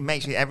makes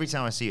me, every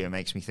time I see you, it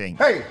makes me think.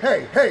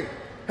 Hey.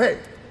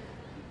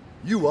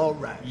 You all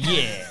right?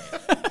 Yeah.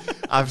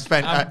 I'm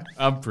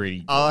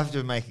pretty. I'll have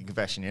to make a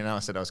confession. I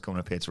said I was coming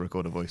up here to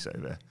record a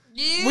voiceover.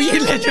 Were you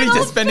literally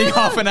just spending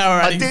half an hour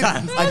adding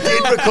fans? I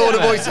did record a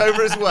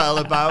voiceover as well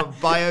about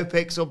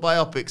biopics or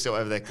biopics or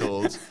whatever they're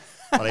called.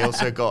 But I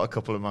also got a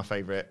couple of my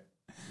favourite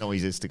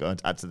noises to go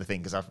and add to the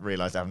thing because I've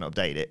realised I haven't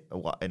updated it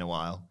in a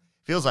while.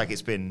 Feels like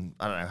it's been,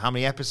 I don't know, how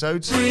many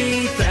episodes?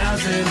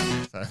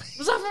 3,000. Was that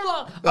for a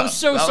lot? I'm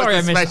so sorry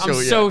I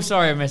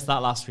missed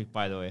that last week,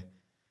 by the way.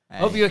 I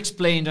hope you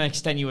explained and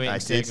extenuating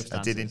circumstances.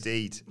 I did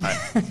indeed. I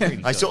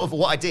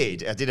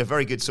did a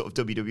very good sort of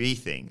WWE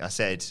thing. I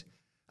said,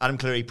 Adam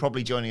Cleary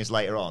probably joining us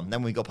later on.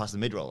 Then we got past the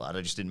mid-roll ad,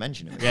 I just didn't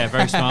mention it. Yeah,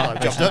 very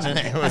smart. Job done,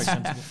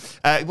 isn't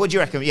it? What do you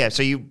reckon? Yeah,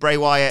 so Bray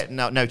Wyatt,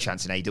 no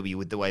chance in AEW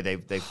with the way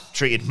they've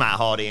treated Matt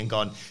Hardy and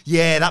gone,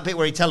 yeah, that bit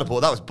where he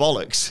teleported, that was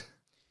bollocks.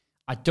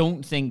 I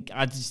think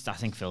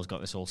Phil's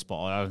got this all spot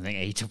on. I don't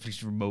think AEW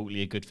is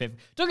remotely a good fit.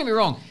 Don't get me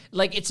wrong.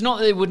 It's not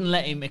that they wouldn't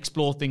let him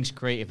explore things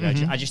creatively.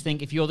 Mm-hmm. I just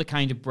think if you're the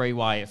kind of Bray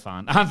Wyatt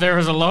fan, and there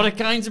is a lot of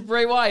kinds of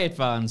Bray Wyatt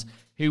fans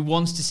who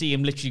wants to see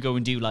him literally go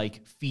and do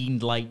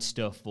Fiend light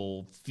stuff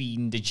or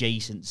Fiend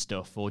adjacent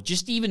stuff or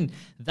just even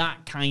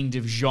that kind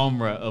of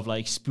genre of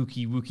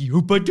spooky wookie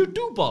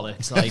hoopa-doo-doo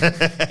bollocks.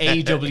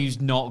 AEW's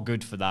not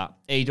good for that.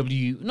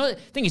 AEW, the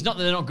thing is not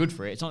that they're not good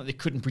for it. It's not that they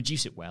couldn't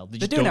produce it well.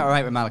 They're doing it all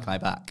right with Malachi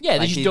Black.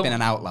 Yeah, he's been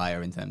an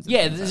outlier in terms of...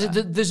 Yeah,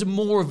 there's a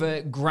more of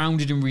a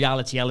grounded in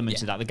reality element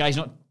to that. The guy's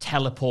not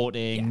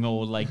teleporting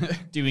or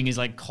doing his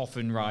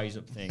coffin rise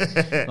up thing.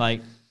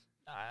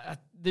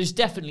 There's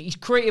definitely, he's a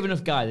creative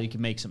enough guy that he can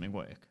make something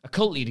work. A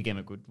cult leader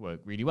gimmick would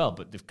work really well,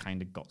 but they've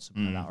kind of got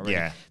something like that already.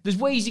 Yeah. There's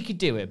ways he could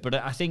do it, but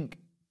I think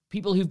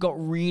people who've got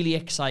really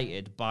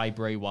excited by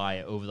Bray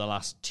Wyatt over the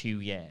last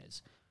 2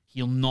 years,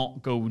 he'll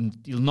not go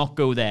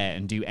there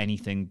and do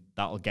anything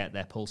that'll get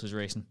their pulses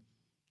racing.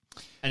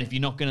 And if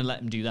you're not going to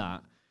let him do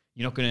that,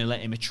 you're not going to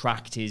let him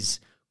attract his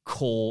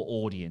core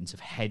audience of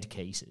head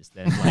cases,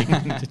 then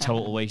it's a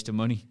total waste of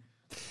money.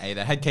 Hey,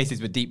 the head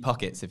cases with deep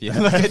pockets if you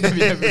look at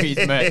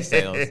WWE's merch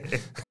sales.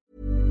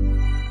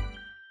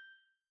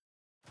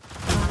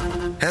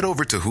 Head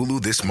over to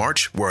Hulu this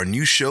March, where our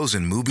new shows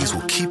and movies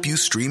will keep you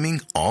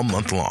streaming all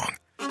month long.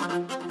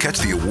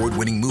 Catch the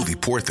award-winning movie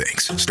Poor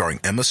Things, starring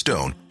Emma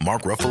Stone,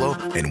 Mark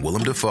Ruffalo, and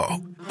Willem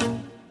Dafoe.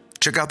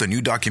 Check out the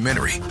new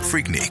documentary,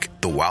 Freaknik,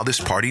 The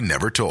Wildest Party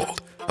Never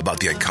Told, about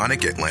the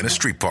iconic Atlanta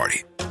Street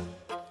Party.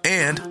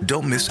 And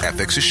don't miss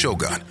FX's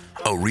Shogun,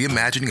 a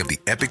reimagining of the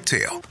epic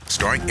tale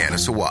starring Anna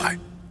Sawai.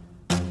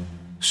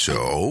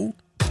 So,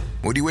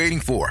 what are you waiting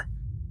for?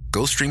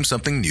 Go stream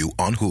something new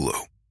on Hulu.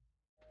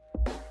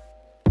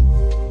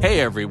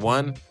 Hey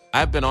everyone,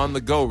 I've been on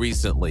the go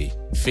recently.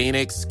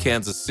 Phoenix,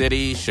 Kansas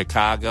City,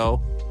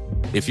 Chicago.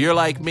 If you're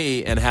like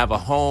me and have a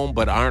home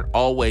but aren't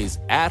always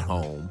at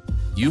home,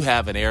 you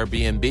have an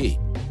Airbnb.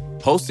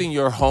 Hosting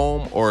your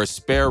home or a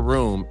spare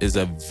room is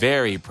a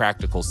very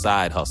practical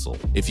side hustle.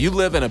 If you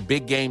live in a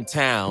big game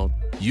town,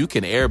 you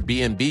can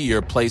Airbnb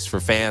your place for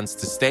fans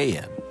to stay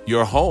in.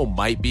 Your home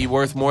might be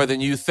worth more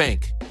than you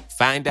think.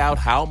 Find out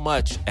how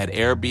much at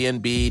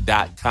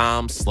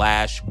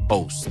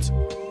airbnb.com/host.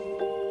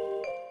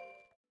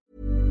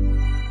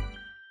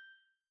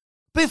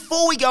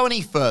 Before we go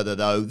any further,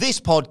 though,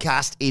 this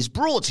podcast is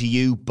brought to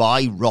you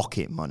by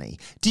Rocket Money.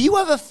 Do you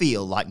ever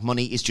feel like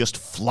money is just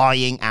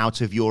flying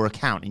out of your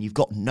account and you've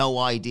got no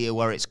idea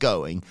where it's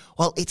going?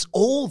 Well, it's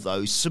all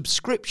those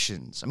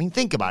subscriptions. I mean,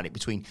 think about it.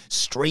 Between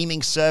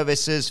streaming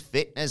services,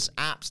 fitness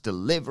apps,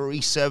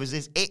 delivery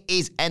services, it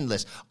is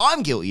endless.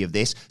 I'm guilty of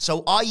this,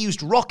 so I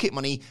used Rocket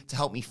Money to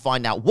help me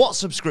find out what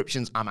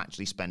subscriptions I'm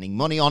actually spending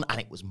money on, and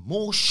it was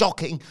more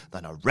shocking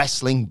than a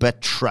wrestling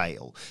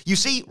betrayal. You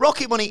see,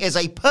 Rocket Money is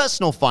a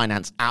personal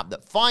finance app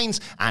that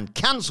finds and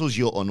cancels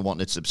your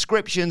unwanted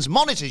subscriptions,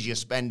 monitors your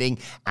spending,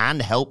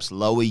 and helps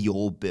lower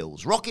your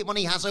bills. Rocket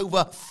Money has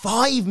over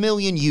 5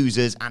 million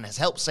users and has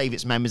helped save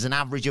its members an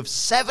average of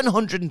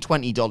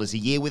 $720 a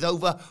year with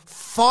over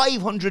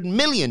 $500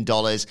 million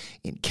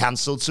in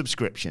cancelled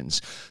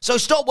subscriptions. So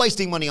stop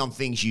wasting money on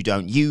things you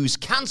don't use.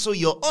 Cancel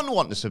your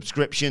unwanted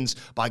subscriptions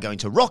by going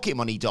to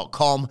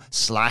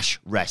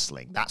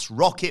rocketmoney.com/wrestling. That's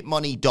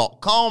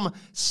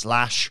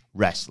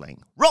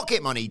rocketmoney.com/wrestling.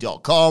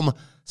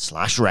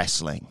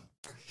 rocketmoney.com/wrestling.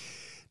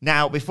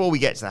 Now, before we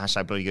get to the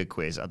hashtag Bloody Good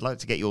quiz, I'd like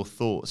to get your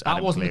thoughts.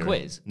 That wasn't the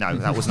quiz? No,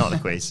 that was not the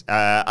quiz.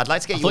 I'd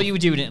like to get I thought you were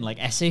doing it in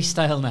essay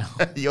style now.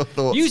 Your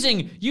thoughts.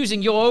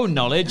 Using your own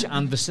knowledge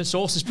and the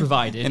sources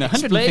provided. In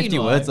 150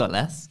 words or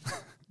less.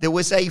 There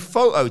was a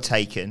photo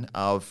taken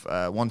of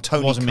one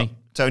Tony... It wasn't me.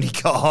 Tony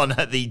Khan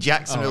at the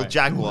Jacksonville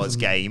Jaguars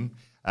game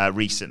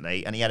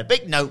recently, and he had a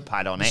big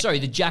notepad on it. Sorry,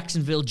 the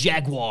Jacksonville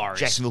Jaguars.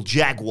 Jacksonville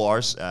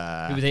Jaguars.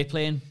 Who were they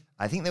playing?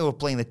 I think they were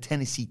playing the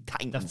Tennessee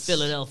Titans. The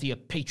Philadelphia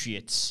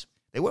Patriots.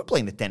 They were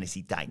playing the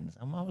Tennessee Titans.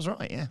 I was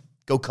right, yeah.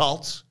 Go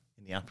Colts.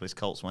 Indianapolis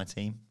Colts, my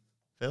team.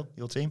 Phil,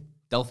 your team?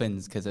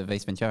 Dolphins, because of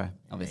Ace Ventura,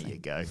 obviously.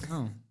 There you go.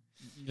 Oh.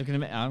 Looking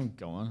at me, I'm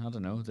going, I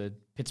don't know, the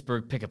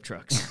Pittsburgh pickup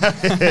trucks.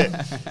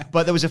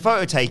 But there was a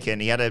photo taken.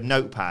 He had a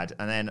notepad,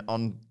 and then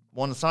on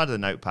one side of the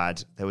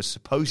notepad, there was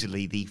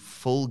supposedly the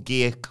Full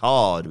Gear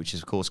card, which is,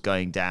 of course,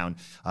 going down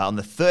on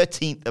the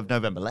 13th of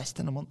November, less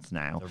than a month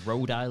now. The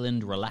Rhode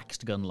Island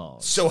Relaxed Gun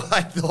Laws. So I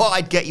thought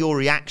I'd get your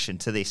reaction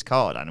to this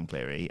card, Adam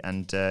Cleary,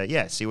 and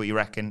see what you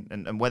reckon,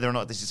 and whether or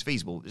not this is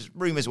feasible. There's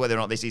rumours whether or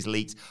not this is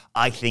leaked.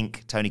 I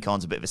think Tony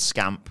Khan's a bit of a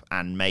scamp,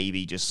 and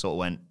maybe just sort of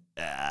went,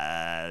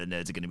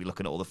 nerds are going to be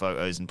looking at all the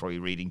photos and probably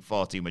reading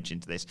far too much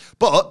into this.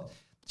 But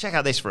check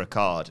out this for a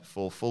card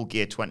for Full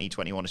Gear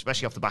 2021,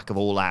 especially off the back of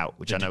All Out,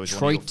 which I know is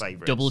one of your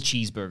favourites. Double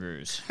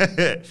cheeseburgers.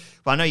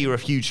 But I know you're a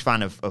huge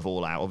fan of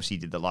All Out. Obviously,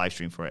 you did the live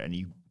stream for it, and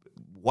you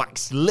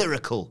waxed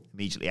lyrical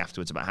immediately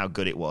afterwards about how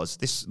good it was.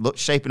 This looks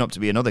shaping up to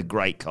be another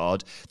great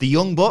card. The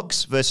Young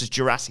Bucks versus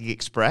Jurassic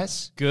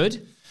Express.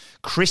 Good.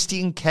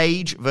 Christian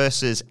Cage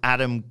versus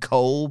Adam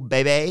Cole,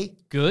 baby.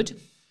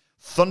 Good.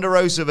 Thunder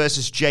Rosa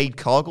versus Jade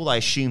Cargill. I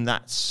assume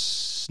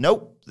that's...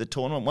 Nope, the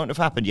tournament won't have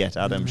happened yet,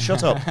 Adam.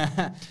 Shut up.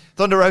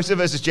 Thunder Rosa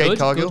versus Jade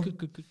Cargill.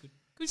 Good.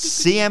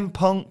 CM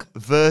Punk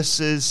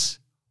versus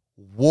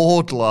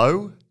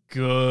Wardlow.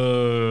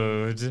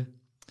 Good.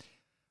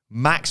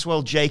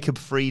 Maxwell Jacob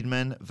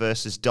Friedman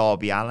versus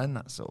Darby Allin.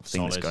 That sort of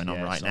thing that's going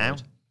on right now.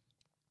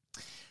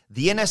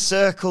 The Inner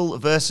Circle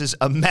versus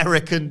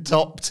American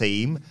Top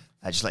Team.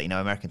 Just let you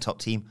know, American Top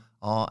Team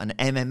are an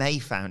MMA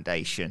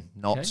foundation,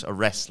 not a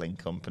wrestling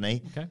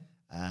company. Okay.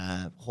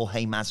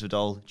 Jorge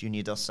Masvidal,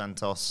 Junior Dos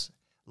Santos,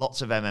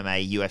 lots of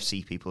MMA,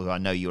 UFC people who I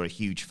know you're a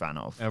huge fan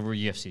of. We're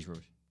UFC's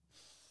rules.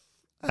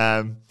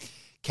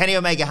 Kenny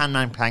Omega,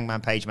 Hangman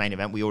Page main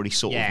event. We already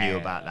sort of knew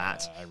about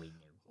that.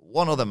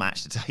 One other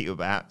match to tell you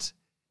about.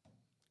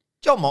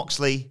 Jon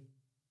Moxley,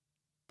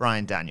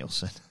 Bryan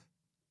Danielson.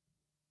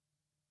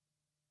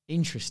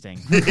 Interesting.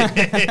 First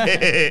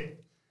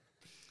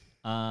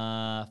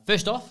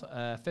off,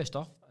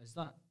 is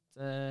that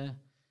a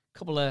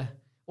couple of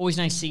always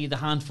nice to see the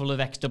handful of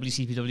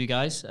ex-WCPW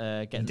guys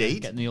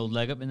getting the old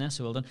leg up in there,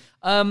 so well done.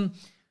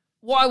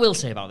 What I will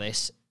say about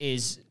this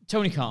is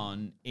Tony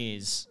Khan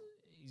he's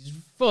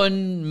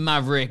fun,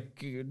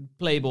 maverick,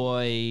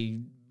 playboy,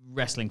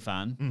 wrestling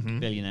fan,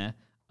 billionaire.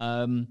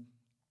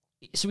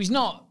 So he's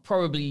not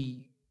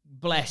probably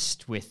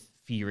blessed with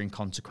fearing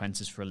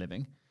consequences for a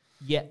living,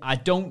 yet I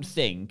don't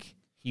think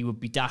he would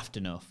be daft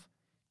enough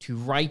to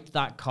write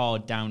that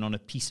card down on a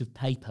piece of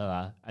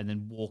paper and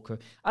then walk.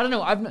 I don't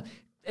know.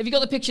 Have you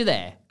got the picture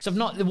there? Because I've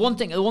not. The one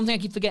thing I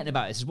keep forgetting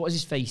about is what is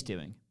his face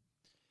doing?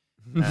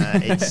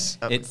 It's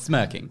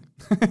smirking.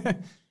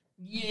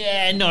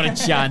 Yeah, not a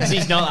chance.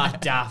 He's not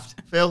that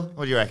daft. Phil,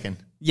 what do you reckon?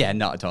 Yeah,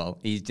 not at all.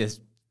 He's just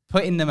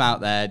putting them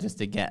out there just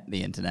to get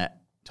the internet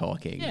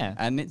talking. Yeah,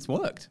 and it's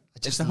worked.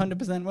 It's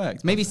 100%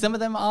 worked. Maybe some of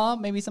them are.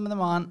 Maybe some of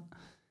them aren't.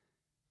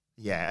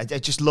 Yeah, I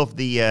just love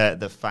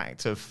the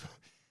fact of.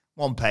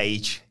 One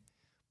page,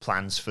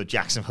 plans for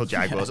Jacksonville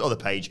Jaguars. Other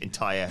page,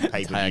 entire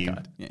pay-per-view.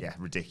 Yeah,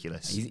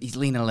 ridiculous. He's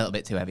leaning a little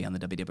bit too heavy on the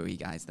WWE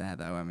guys there,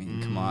 though. I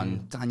mean, come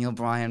on. Daniel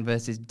Bryan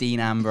versus Dean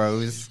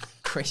Ambrose.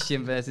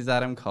 Christian versus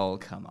Adam Cole.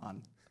 Come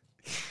on.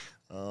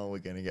 Oh, we're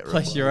going to get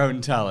replies. Plus your own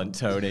talent,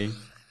 Tony.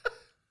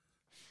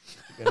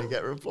 We're going to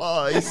get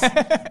replies.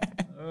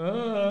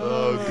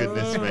 Oh,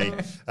 goodness me.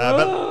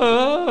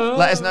 But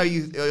let us know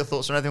your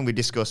thoughts on anything we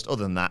discussed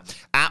other than that.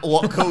 At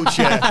What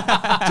Culture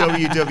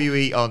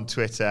WWE on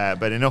Twitter.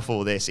 But enough of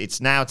all this.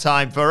 It's now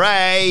time for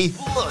a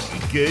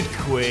Bloody Good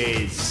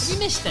Quiz. Have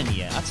you missed any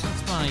yet? That's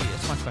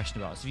my question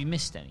about it. Have you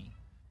missed any?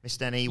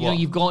 Missed any? What?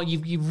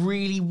 You've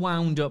really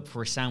wound up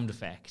for a sound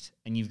effect,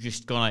 and you've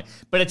just gone like,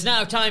 but it's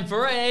now time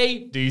for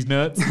a These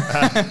Nuts.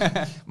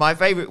 My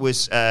favourite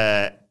was,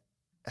 I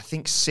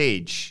think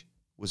Sige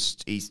was...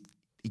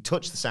 He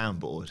touched the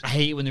soundboard. I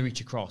hate it when they reach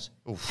across.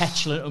 Oof.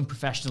 Petulant,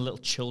 unprofessional little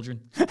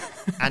children.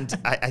 And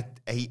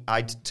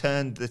I'd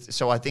turned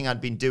so I think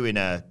I'd been doing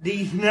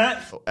These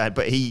Nuts.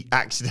 But he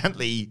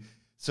accidentally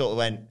sort of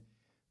went,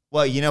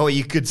 well, you know what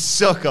you could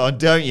suck on,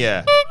 don't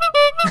you?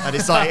 And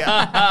it's like,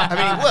 I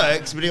mean, it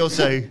works, but it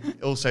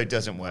also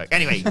doesn't work.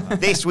 Anyway,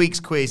 this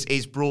week's quiz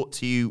is brought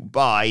to you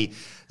by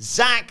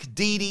Zach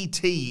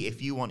DDT.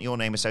 If you want your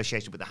name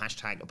associated with the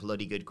hashtag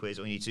Bloody Good Quiz,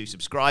 all you need to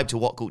subscribe to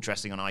What Culture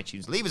Wrestling on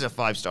iTunes. Leave us a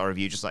 5-star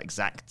review, just like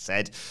Zach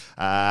said.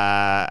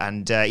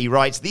 And he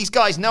writes, these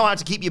guys know how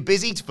to keep you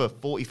busy for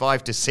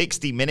 45 to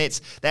 60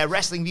 minutes. Their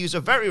wrestling views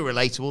are very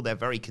relatable. They're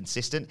very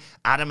consistent.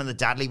 Adam and the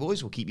Dadley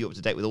Boys will keep you up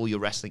to date with all your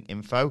wrestling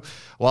info.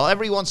 While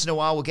every once in a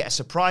while we'll get a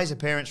surprise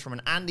appearance from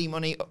an Andy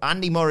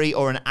Murray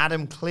or an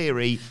Adam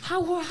Cleary.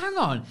 Hang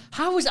on.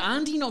 How is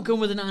Andy not going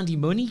with an Andy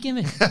Money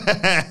gimmick?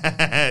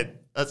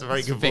 That's a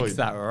very good point. Fix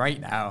that right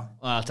now.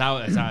 Well,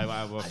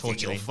 I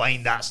think you'll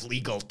find that's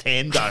legal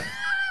tender.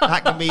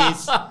 That can be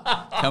his.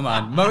 Come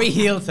on, Murray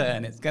heel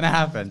turn. It's going to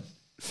happen.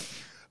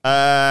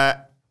 And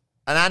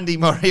Andy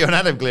Murray and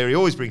Adam Cleary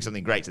always bring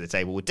something great to the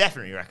table. Would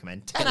definitely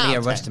recommend 10 out of 10.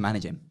 A rush to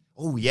manage him.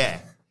 Oh, yeah.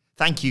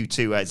 Thank you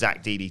to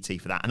Zach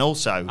DDT for that. And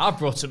also... I've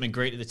brought something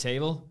great to the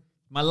table.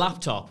 My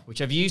laptop,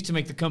 which I've used to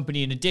make the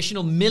company an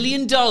additional $1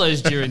 million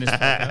during this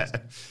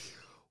podcast.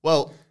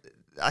 Well,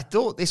 I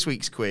thought this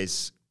week's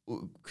quiz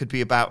could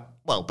be about,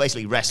 well,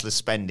 basically wrestlers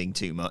spending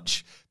too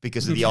much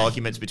because of the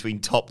arguments between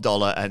Top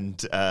Dollar and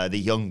the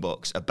Young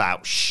Bucks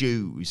about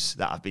shoes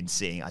that I've been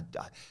seeing.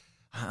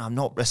 I'm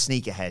not a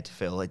sneakerhead,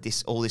 Phil.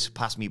 All this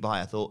passed me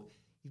by. I thought,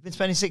 you've been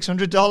spending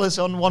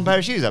 $600 on one pair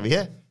of shoes, have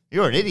you?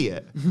 You're an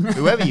idiot,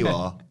 whoever you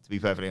are, to be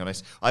perfectly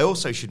honest. I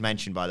also should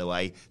mention, by the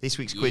way, this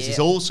week's quiz is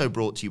also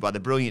brought to you by the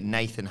brilliant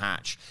Nathan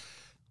Hatch.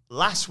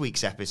 Last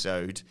week's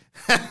episode,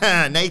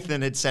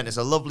 Nathan had sent us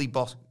a lovely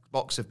box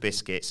of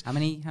biscuits. How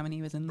many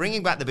was in there?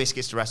 Bringing back the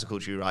biscuits to Wrestle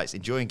Culture Rights.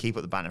 Enjoy and keep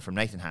up the banner from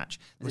Nathan Hatch.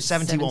 There were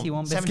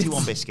 71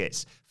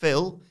 biscuits.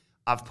 Phil,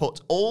 I've put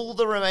all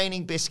the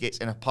remaining biscuits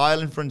in a pile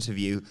in front of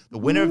you. The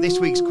winner of this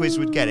week's quiz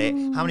would get it.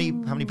 How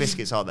many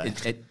biscuits are there?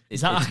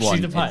 Is that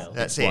actually the pile?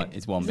 That's it.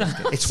 It's one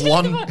biscuit. It's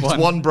one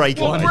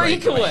breakaway. One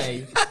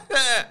breakaway.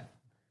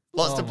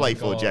 Lots to play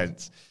for,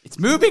 gents. It's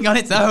moving on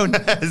its own.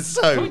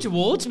 So, coming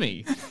towards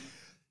me.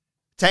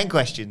 10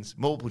 questions,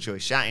 multiple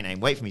choice, shout your name,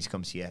 wait for me to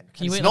come to you.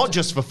 It's not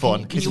just for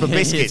fun, it's for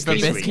biscuits.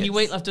 Can you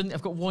wait?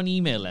 I've got one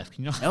email left.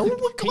 Can you not,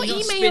 can you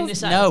not spin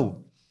this out?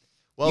 No.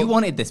 Well, you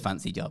wanted this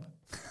fancy job.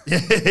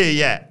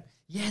 Yeah.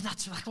 Yeah,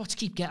 that's what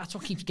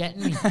keeps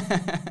getting me.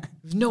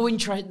 There's no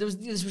interest.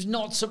 This was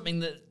not something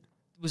that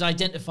was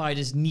identified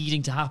as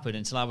needing to happen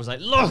until I was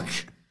like, look,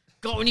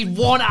 God, we need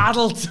one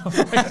adult.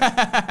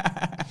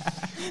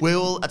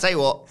 I'll tell you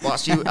what,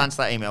 whilst you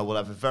answer that email, we'll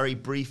have a very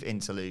brief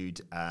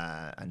interlude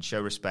and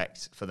show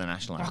respect for the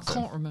national anthem. I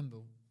can't remember.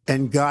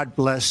 And God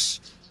bless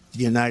the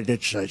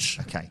United States.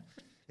 Okay.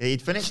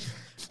 You'd finished?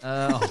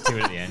 I'll do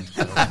it at the end.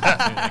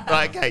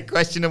 Right, okay.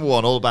 Question number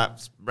 1, all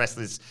about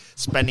wrestlers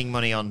spending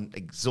money on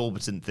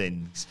exorbitant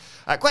things.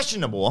 Question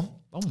number 1.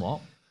 On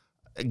what?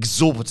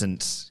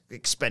 Exorbitant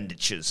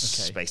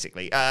expenditures,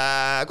 basically.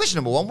 Question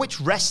number 1,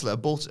 which wrestler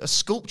bought a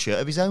sculpture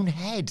of his own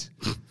head?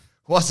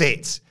 Was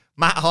it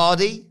Matt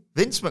Hardy,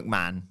 Vince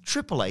McMahon,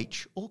 Triple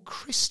H, or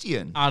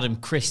Christian? Adam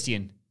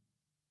Christian.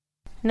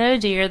 No,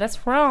 dear,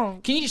 that's wrong.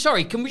 Can we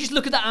just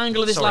look at the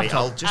angle of this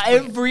laptop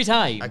every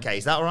time? Okay,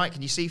 is that all right?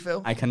 Can you see,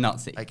 Phil? I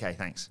cannot see. Okay,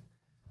 thanks.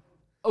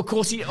 Of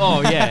course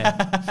oh,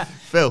 yeah.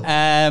 Phil?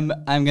 I'm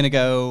going to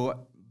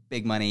go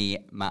big money,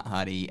 Matt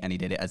Hardy, and he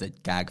did it as a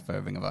gag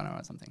for Ring of Honor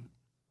or something.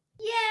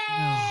 Yay!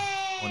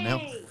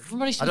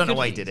 1-0. I don't know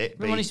why he did it.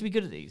 Everyone needs to be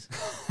good at these.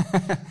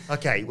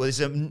 Okay, well, there's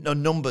a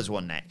numbers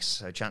one next,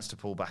 so a chance to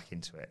pull back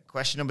into it.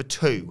 Question number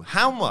 2.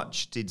 How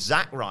much did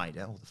Zack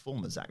Ryder, or the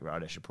former Zack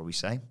Ryder, I should probably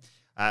say,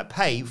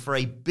 pay for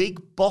a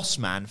Big Boss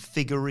Man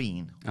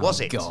figurine? Was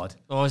it? God.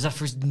 Oh, is that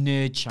for his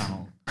nerd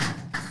channel?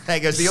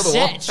 There goes the other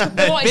one.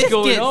 What is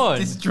going on?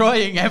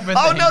 Destroying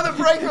everything. Oh no, the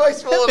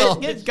breakaway's fallen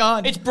off. It's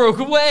gone. It's broke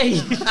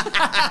away.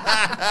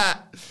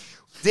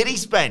 Did he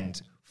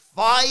spend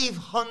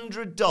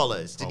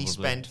 $500? Did he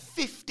spend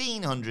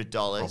 $1,500?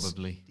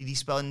 Probably. Did he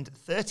spend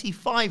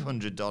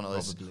 $3,500?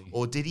 Probably.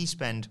 Or did he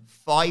spend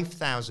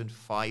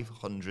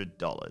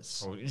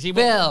 $5,500? Is he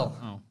Bill.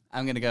 Oh.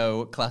 I'm going to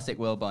go classic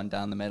Wilborn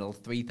down the middle,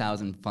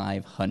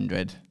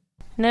 3,500.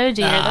 No,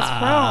 dear,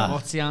 that's wrong.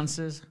 What's the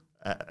answers?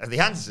 The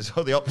answers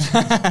or the options?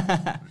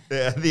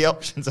 The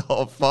options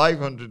are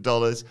 $500,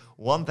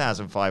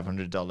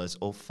 $1,500,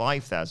 or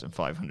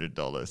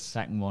 $5,500.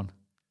 Second one.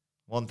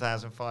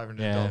 $1,500.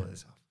 Yeah.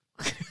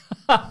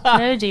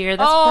 No, dear,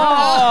 that's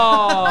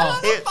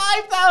wrong.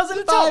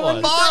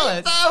 $5,500.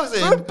 $5,000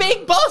 For a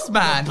Big Boss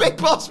Man. Big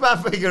Boss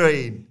Man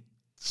figurine.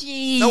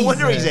 Jesus. No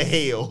wonder he's a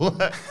heel.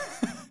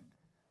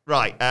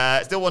 Right,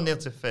 still 1-0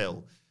 to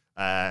Phil.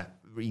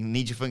 You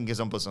need your fingers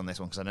on buzz on this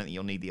one because I don't think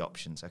you'll need the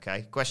options,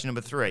 okay? Question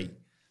number 3.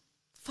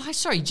 I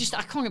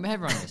can't get my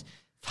head around this.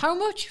 How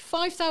much?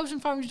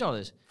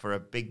 $5,500? For a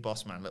Big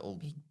Boss Man,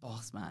 Big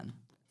Boss Man.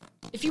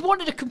 If you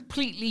wanted a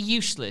completely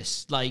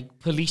useless,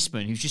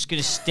 policeman who's just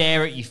going to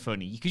stare at you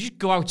funny, you could just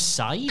go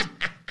outside.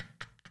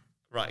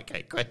 Right,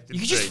 okay, question 3.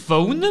 You could just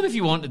phone them if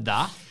you wanted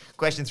that.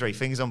 Question 3,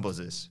 fingers on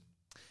buzzers.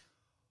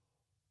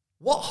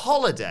 What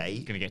holiday...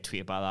 I'm going to get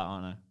tweeted about that,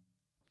 aren't I?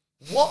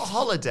 What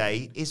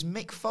holiday is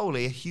Mick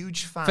Foley a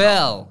huge fan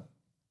Phil.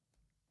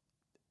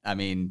 I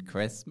mean,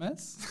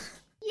 Christmas?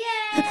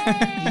 Yay!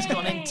 He's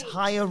got an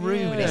entire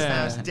room in his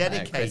house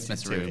dedicated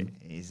Christmas to room. it.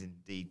 Is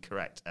indeed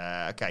correct.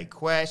 Okay,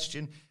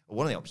 question.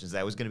 One of the options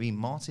there was going to be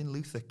Martin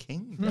Luther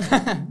King.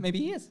 Maybe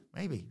he is.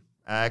 Maybe.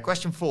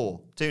 Question 4,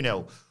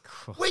 2-0.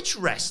 Which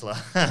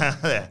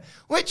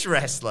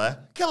wrestler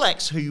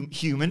collects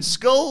human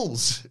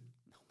skulls? Oh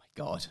my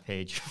God.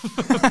 Page.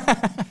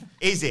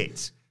 Is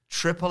it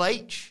Triple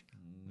H,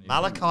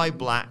 Malachi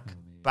Black,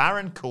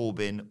 Baron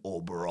Corbin,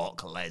 or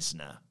Brock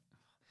Lesnar?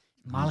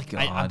 Malachi.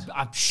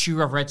 I'm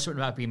sure I've read something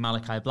about being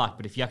Malachi Black,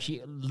 but if you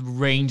actually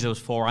range those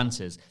 4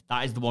 answers,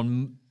 that is the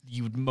one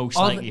you would most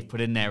likely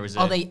put in there as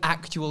Are they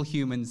actual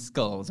human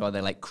skulls, or are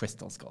they like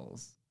crystal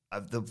skulls?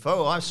 The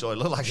photo I saw, it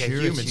looked like a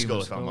human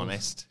skull, if I'm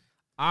honest.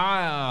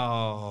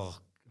 I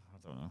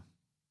don't know.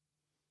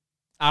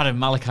 Adam,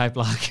 Malachi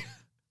Black.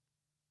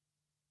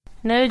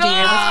 No, dear,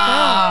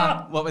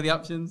 that's wrong. What were the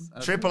options?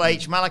 Triple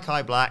H,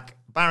 Malachi Black,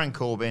 Baron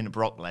Corbin,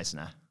 Brock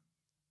Lesnar.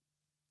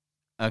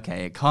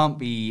 Okay, it can't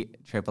be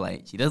Triple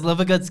H. He does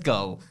love a good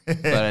skull,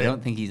 but I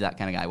don't think he's that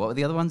kind of guy. What were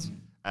the other ones?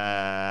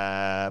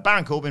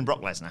 Baron Corbin,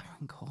 Brock Lesnar.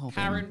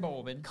 Baron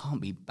Corbin. Can't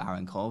be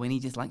Baron Corbin. He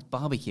just likes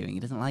barbecuing. He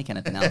doesn't like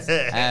anything else.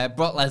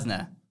 Brock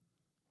Lesnar.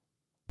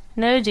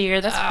 No, dear,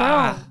 that's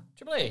wrong.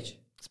 Triple H.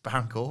 It's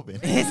Baron Corbin.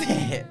 Is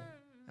it?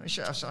 Let me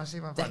show, I'll see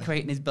if I find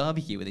Decorating his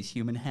barbecue with his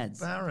human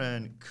heads.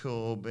 Baron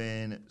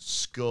Corbin,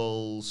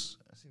 skulls.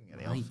 Let's see if we can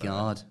get the My old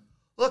God. photo.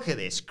 Look at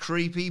this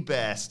creepy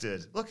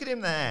bastard. Look at him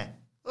there.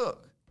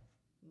 Look.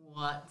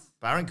 What?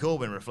 Baron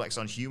Corbin reflects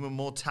on human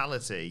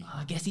mortality.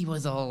 I guess he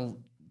was all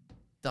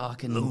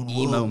dark and Lone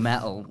emo Wolf.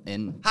 metal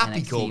in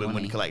Happy NXT, Corbin wasn't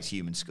wouldn't he? collect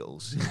human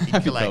skulls.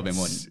 Happy Corbin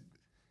wouldn't.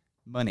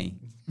 Money.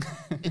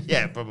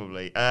 Yeah,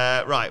 probably.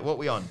 Right, what are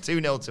we on?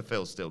 2-0 to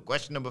Phil still.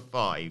 Question number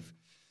 5.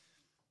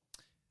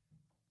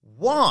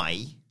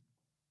 Why,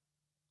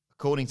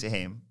 according to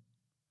him,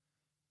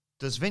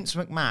 does Vince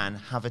McMahon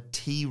have a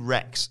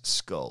T-Rex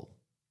skull?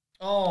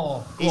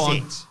 Oh, Is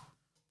it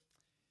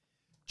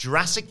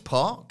Jurassic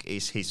Park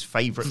is his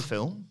favourite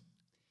film?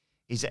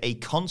 Is it a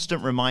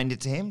constant reminder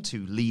to him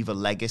to leave a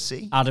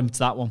legacy? Adam, it's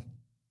that one.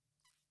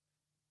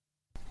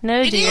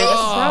 No, dear, that's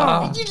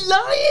wrong. You're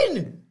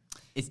lying!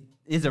 It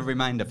is a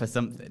reminder for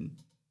something.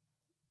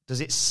 Does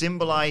it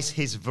symbolise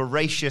his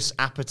voracious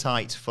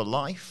appetite for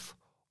life?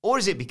 Or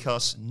is it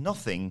because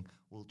nothing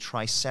will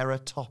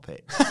triceratop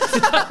it?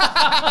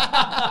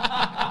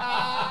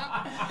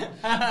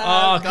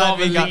 I can't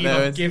believe got I'm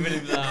those. giving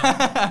him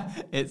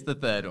that. It's the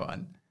third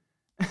one.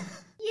 Yay!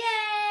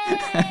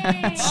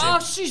 Oh,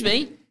 excuse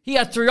me. He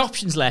had 3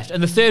 options left,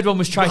 and the third one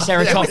was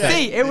Triceratops.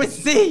 It was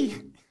C.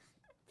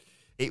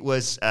 It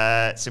was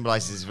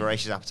symbolises his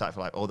voracious appetite for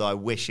life, although I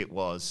wish it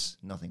was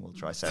nothing will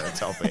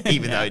triceratop it,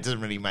 even though it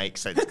doesn't really make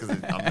sense because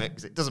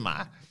it doesn't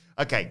matter.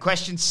 Okay,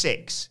 question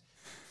 6.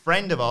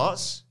 Friend of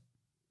ours,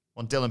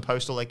 one Dylan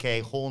Postal,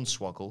 a.k.a.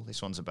 Hornswoggle,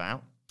 this one's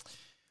about.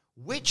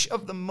 Which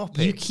of the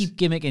Muppets... You keep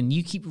gimmicking.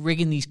 You keep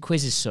rigging these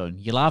quizzes, son.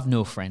 You'll have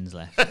no friends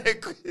left.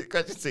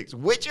 Question 6.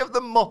 Which of the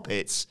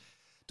Muppets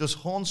does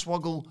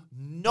Hornswoggle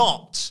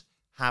not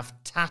have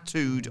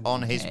tattooed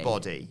on his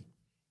body?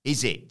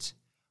 Is it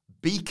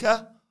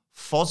Beaker,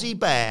 Fozzie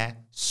Bear,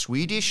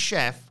 Swedish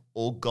Chef,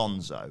 or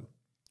Gonzo?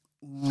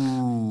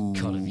 Ooh.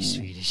 Gotta be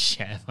Swedish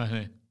Chef, isn't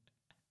it?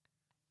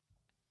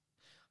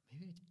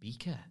 Maybe it's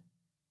Beaker.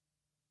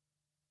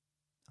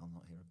 I'll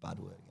not hear a bad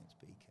word against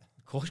Beaker.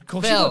 Of course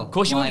Phil,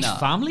 you why want his not?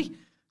 family.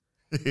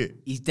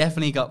 He's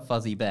definitely got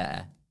Fuzzy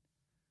Bear.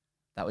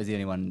 That was the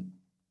only one.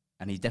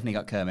 And he's definitely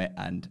got Kermit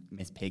and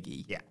Miss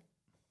Piggy. Yeah.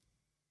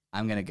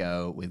 I'm going to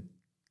go with,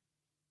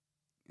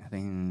 I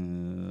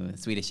think,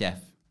 Swedish Chef.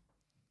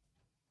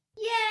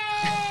 Yay!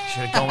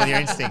 Should have gone with your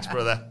instincts,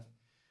 brother.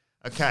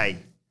 Okay.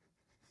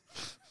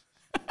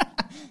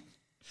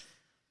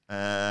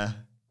 4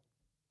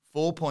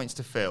 points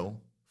to Phil.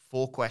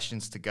 4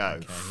 questions to go.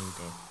 Okay, here we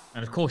go.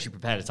 And of course you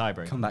prepared a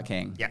tiebreaker. Comeback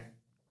King. Yeah.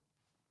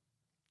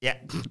 Yeah.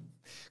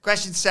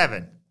 Question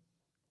 7.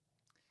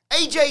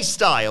 AJ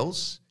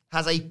Styles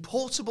has a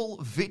portable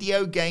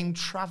video game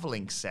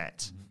traveling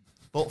set,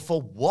 but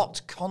for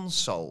what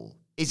console?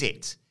 Is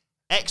it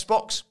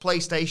Xbox,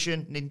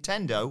 PlayStation,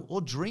 Nintendo,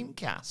 or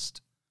Dreamcast?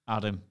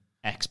 Adam,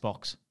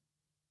 Xbox.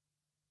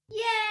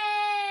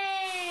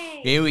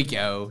 Yay! Here we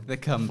go. The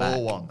comeback.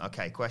 4-1.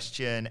 Okay,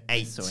 question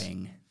 8.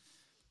 Swing.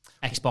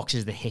 Xbox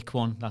is the hick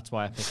one. That's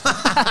why I picked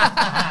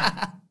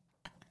it.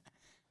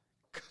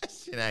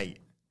 Question 8.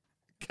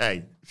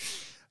 Okay.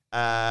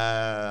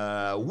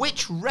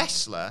 Which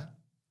wrestler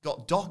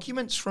got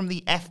documents from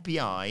the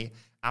FBI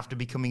after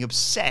becoming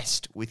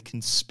obsessed with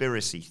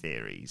conspiracy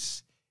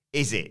theories?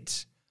 Is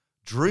it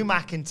Drew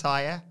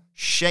McIntyre,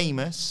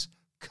 Sheamus,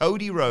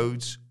 Cody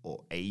Rhodes,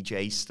 or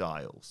AJ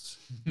Styles?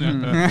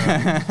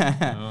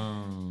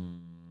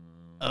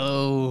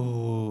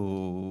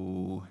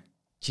 Oh.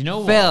 Do you know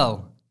what?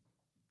 Phil.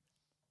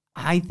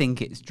 I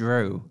think it's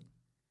Drew.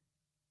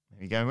 Who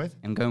are you going with?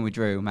 I'm going with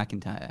Drew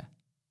McIntyre.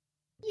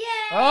 Yay!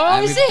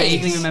 I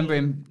vaguely remember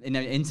him in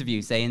an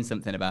interview saying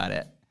something about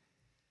it.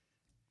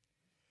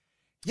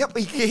 Yep,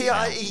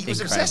 he was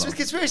obsessed with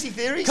conspiracy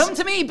theories. Come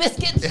to me,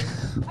 biscuits!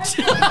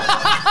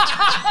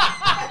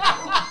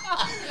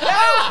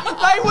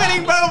 My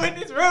winning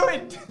moment is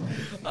ruined.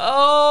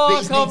 Oh,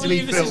 These I can't need to be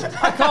believe this is. filmed.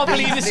 I can't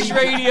believe this is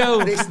radio.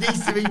 This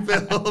needs to be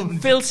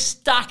filmed. Phil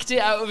stacked it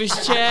out of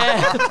his chair.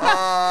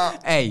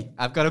 Hey,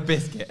 I've got a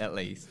biscuit at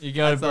least. You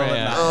got to That's all break.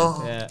 that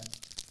Oh. Yeah.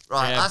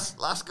 Right, Yeah.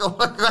 last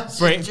couple of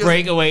questions.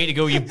 Break away to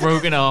go. You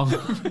broken arm.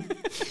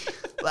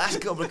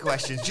 Last couple of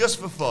questions, just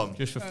for fun.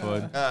 Just for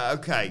fun.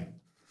 Okay.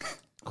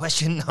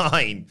 Question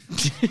 9.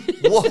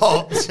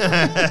 What?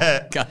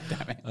 God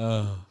damn it.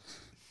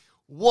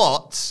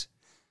 What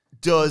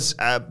does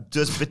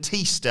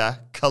Batista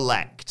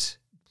collect?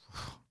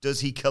 Does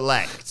he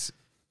collect?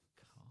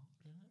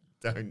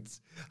 Don't.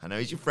 I know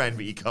he's your friend,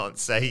 but you can't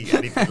say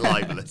anything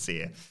libelous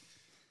here.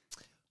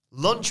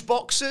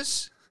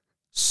 Lunchboxes,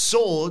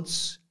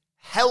 swords,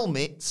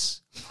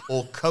 helmets,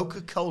 or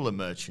Coca-Cola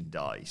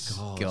merchandise?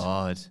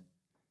 God.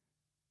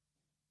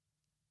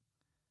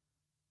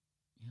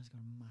 He's got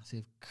a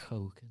massive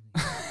Coke.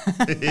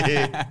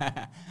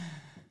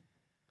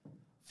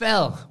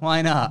 Phil,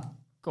 why not?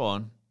 Go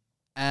on.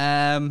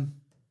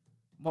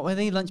 What were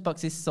they?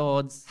 Lunchboxes,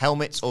 swords,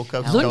 helmets, or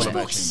Coca-Cola Lunchboxes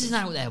merchandise? is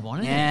out there one,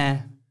 isn't it?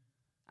 Yeah.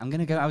 I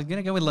was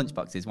gonna go with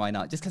lunchboxes. Why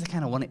not? Just because I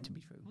kind of want it to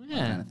be true. Yeah.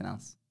 More than anything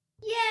else.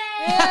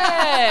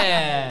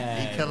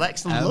 Yeah. He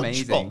collects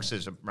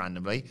lunchboxes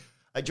randomly.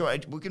 We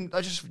can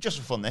just for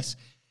fun. This.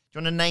 Do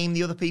you want to name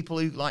the other people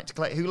who like to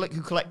collect?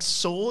 Who collect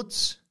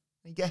swords?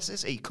 Any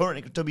guesses? He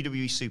currently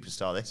WWE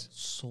superstar. This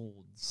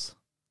Swords.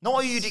 Not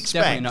what you'd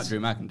expect. Definitely not Drew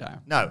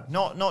McIntyre. No,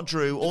 not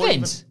Drew. Or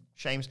Vince.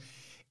 Shames.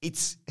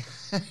 It's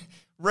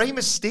Rey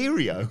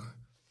Mysterio.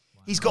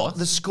 He's got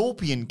the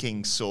Scorpion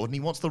King's sword, and he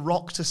wants The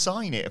Rock to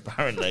sign it.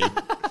 Apparently,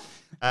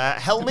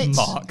 helmets.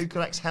 Mark. Who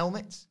collects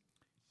helmets?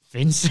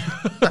 Vince.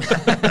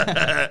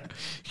 You're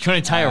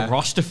trying to tie a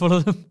roster full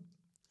of them?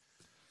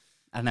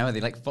 I don't know. Are they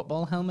like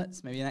football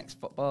helmets? Maybe an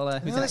ex-footballer.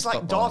 Who's an It's like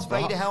ex-footballer? Darth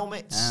Vader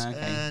helmets Okay.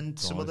 and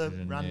some other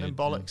random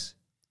bollocks.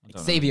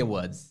 Xavier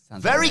Woods.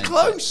 Sounds Very like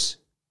close.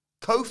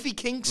 Kofi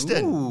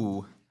Kingston.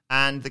 Ooh.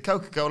 And the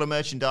Coca-Cola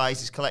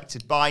merchandise is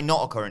collected by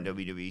not a current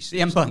WWE superstar.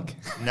 CM Punk.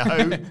 No.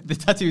 The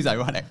tattoo's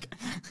ironic.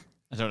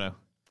 I don't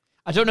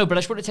know, but I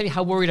just want to tell you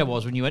how worried I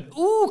was when you went,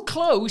 ooh,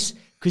 close.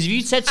 Because if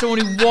you said someone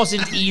who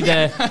wasn't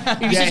either,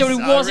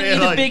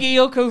 either Big E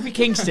or Kofi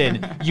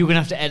Kingston, you're going to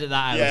have to edit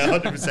that out. Yeah,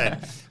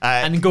 100%.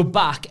 And go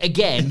back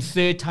again,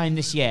 third time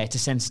this year, to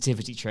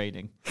sensitivity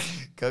training.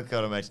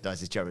 Coca-Cola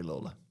merchandise is Jerry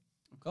Lawler.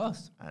 Of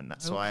course. And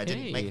that's why I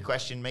didn't make a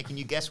question making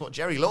you guess what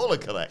Jerry Lawler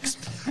collects.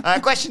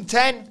 Question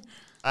 10.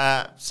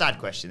 Sad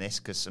question this,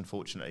 because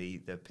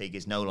unfortunately the pig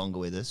is no longer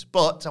with us.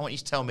 But I want you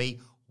to tell me,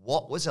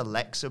 what was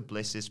Alexa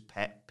Bliss's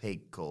pet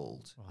pig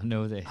called? I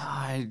know this.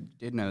 I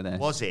did know this.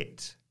 Was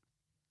it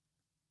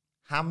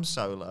Ham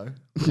Solo?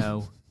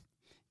 No.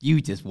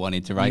 You just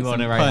wanted to write You some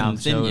want to write Ham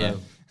puns, didn't Solo. you?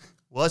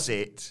 Was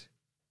it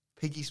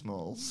Piggy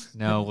Smalls?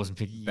 No, it wasn't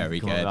Piggy. Very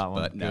Come on, good, that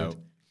one. but no. Good.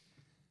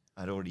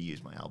 I'd already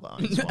used my Albert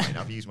Einstein.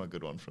 I've used my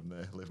good one from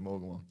the Liv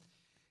Morgan one.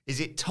 Is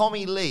it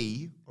Tommy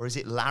Lee or is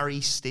it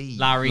Larry Steve?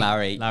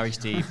 Larry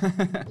Steve.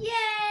 Yay!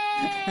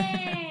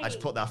 I just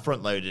put that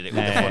front loaded it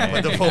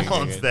with the full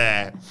ones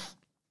there.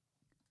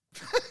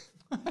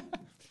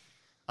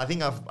 I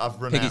think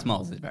I've run Piggy out.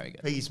 Smalls is very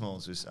good. Piggy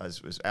Smalls was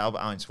Albert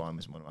Einstein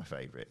was one of my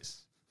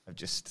favourites. I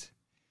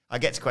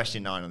get to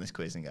question 9 on this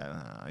quiz and go,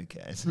 who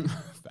cares?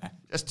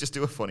 just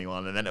do a funny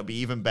one, and then it'll be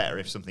even better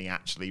if something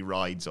actually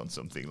rides on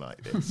something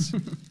like this.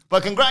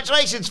 But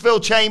congratulations, Phil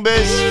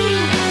Chambers.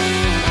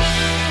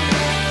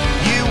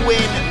 You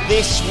win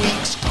this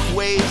week's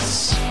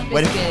quiz.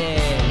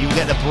 You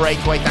get the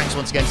breakaway. Thanks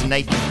once again to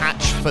Nathan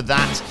Hatch for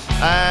that.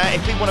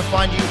 If people want to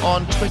find you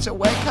on Twitter,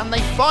 where can they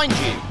find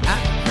you? At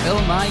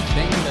Phil My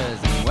Chambers.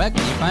 And where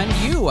can you find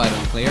you,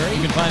 Adam Cleary?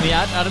 You can find me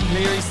at Adam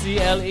Cleary,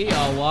 Clery,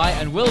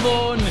 and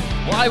Wilborn.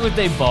 Why would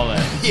they bother?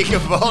 You can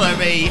follow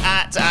me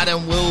at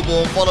Adam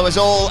Wilborn. Follow us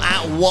all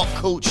at What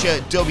Culture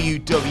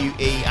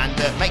WWE.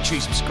 And make sure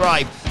you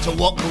subscribe to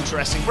What Culture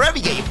Wrestling, wherever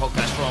you get your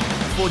podcast from,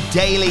 for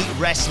daily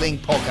wrestling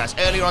podcasts.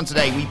 Earlier on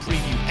today, we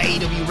previewed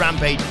AEW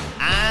Rampage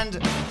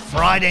and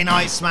Friday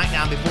Night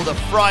SmackDown before the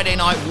Friday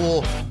Night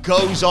War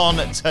goes on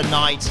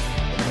tonight.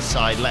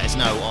 Side, let us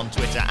know on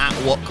Twitter at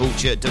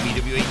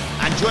WhatCultureWWE,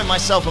 and join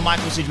myself and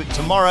Michael Sidgwick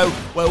tomorrow,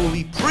 where we'll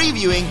be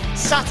previewing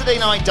Saturday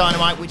Night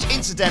Dynamite, which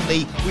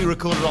incidentally we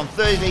recorded on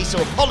Thursday, so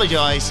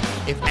apologise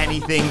if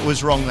anything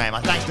was wrong there.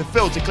 My thanks to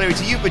Phil, to Cleary,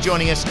 to you for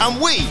joining us,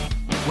 and we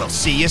will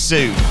see you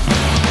soon.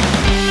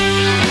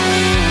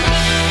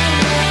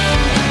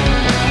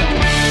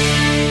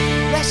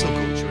 Wrestle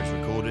Culture is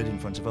recorded in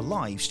front of a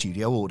live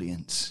studio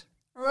audience.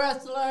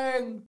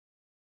 Wrestling!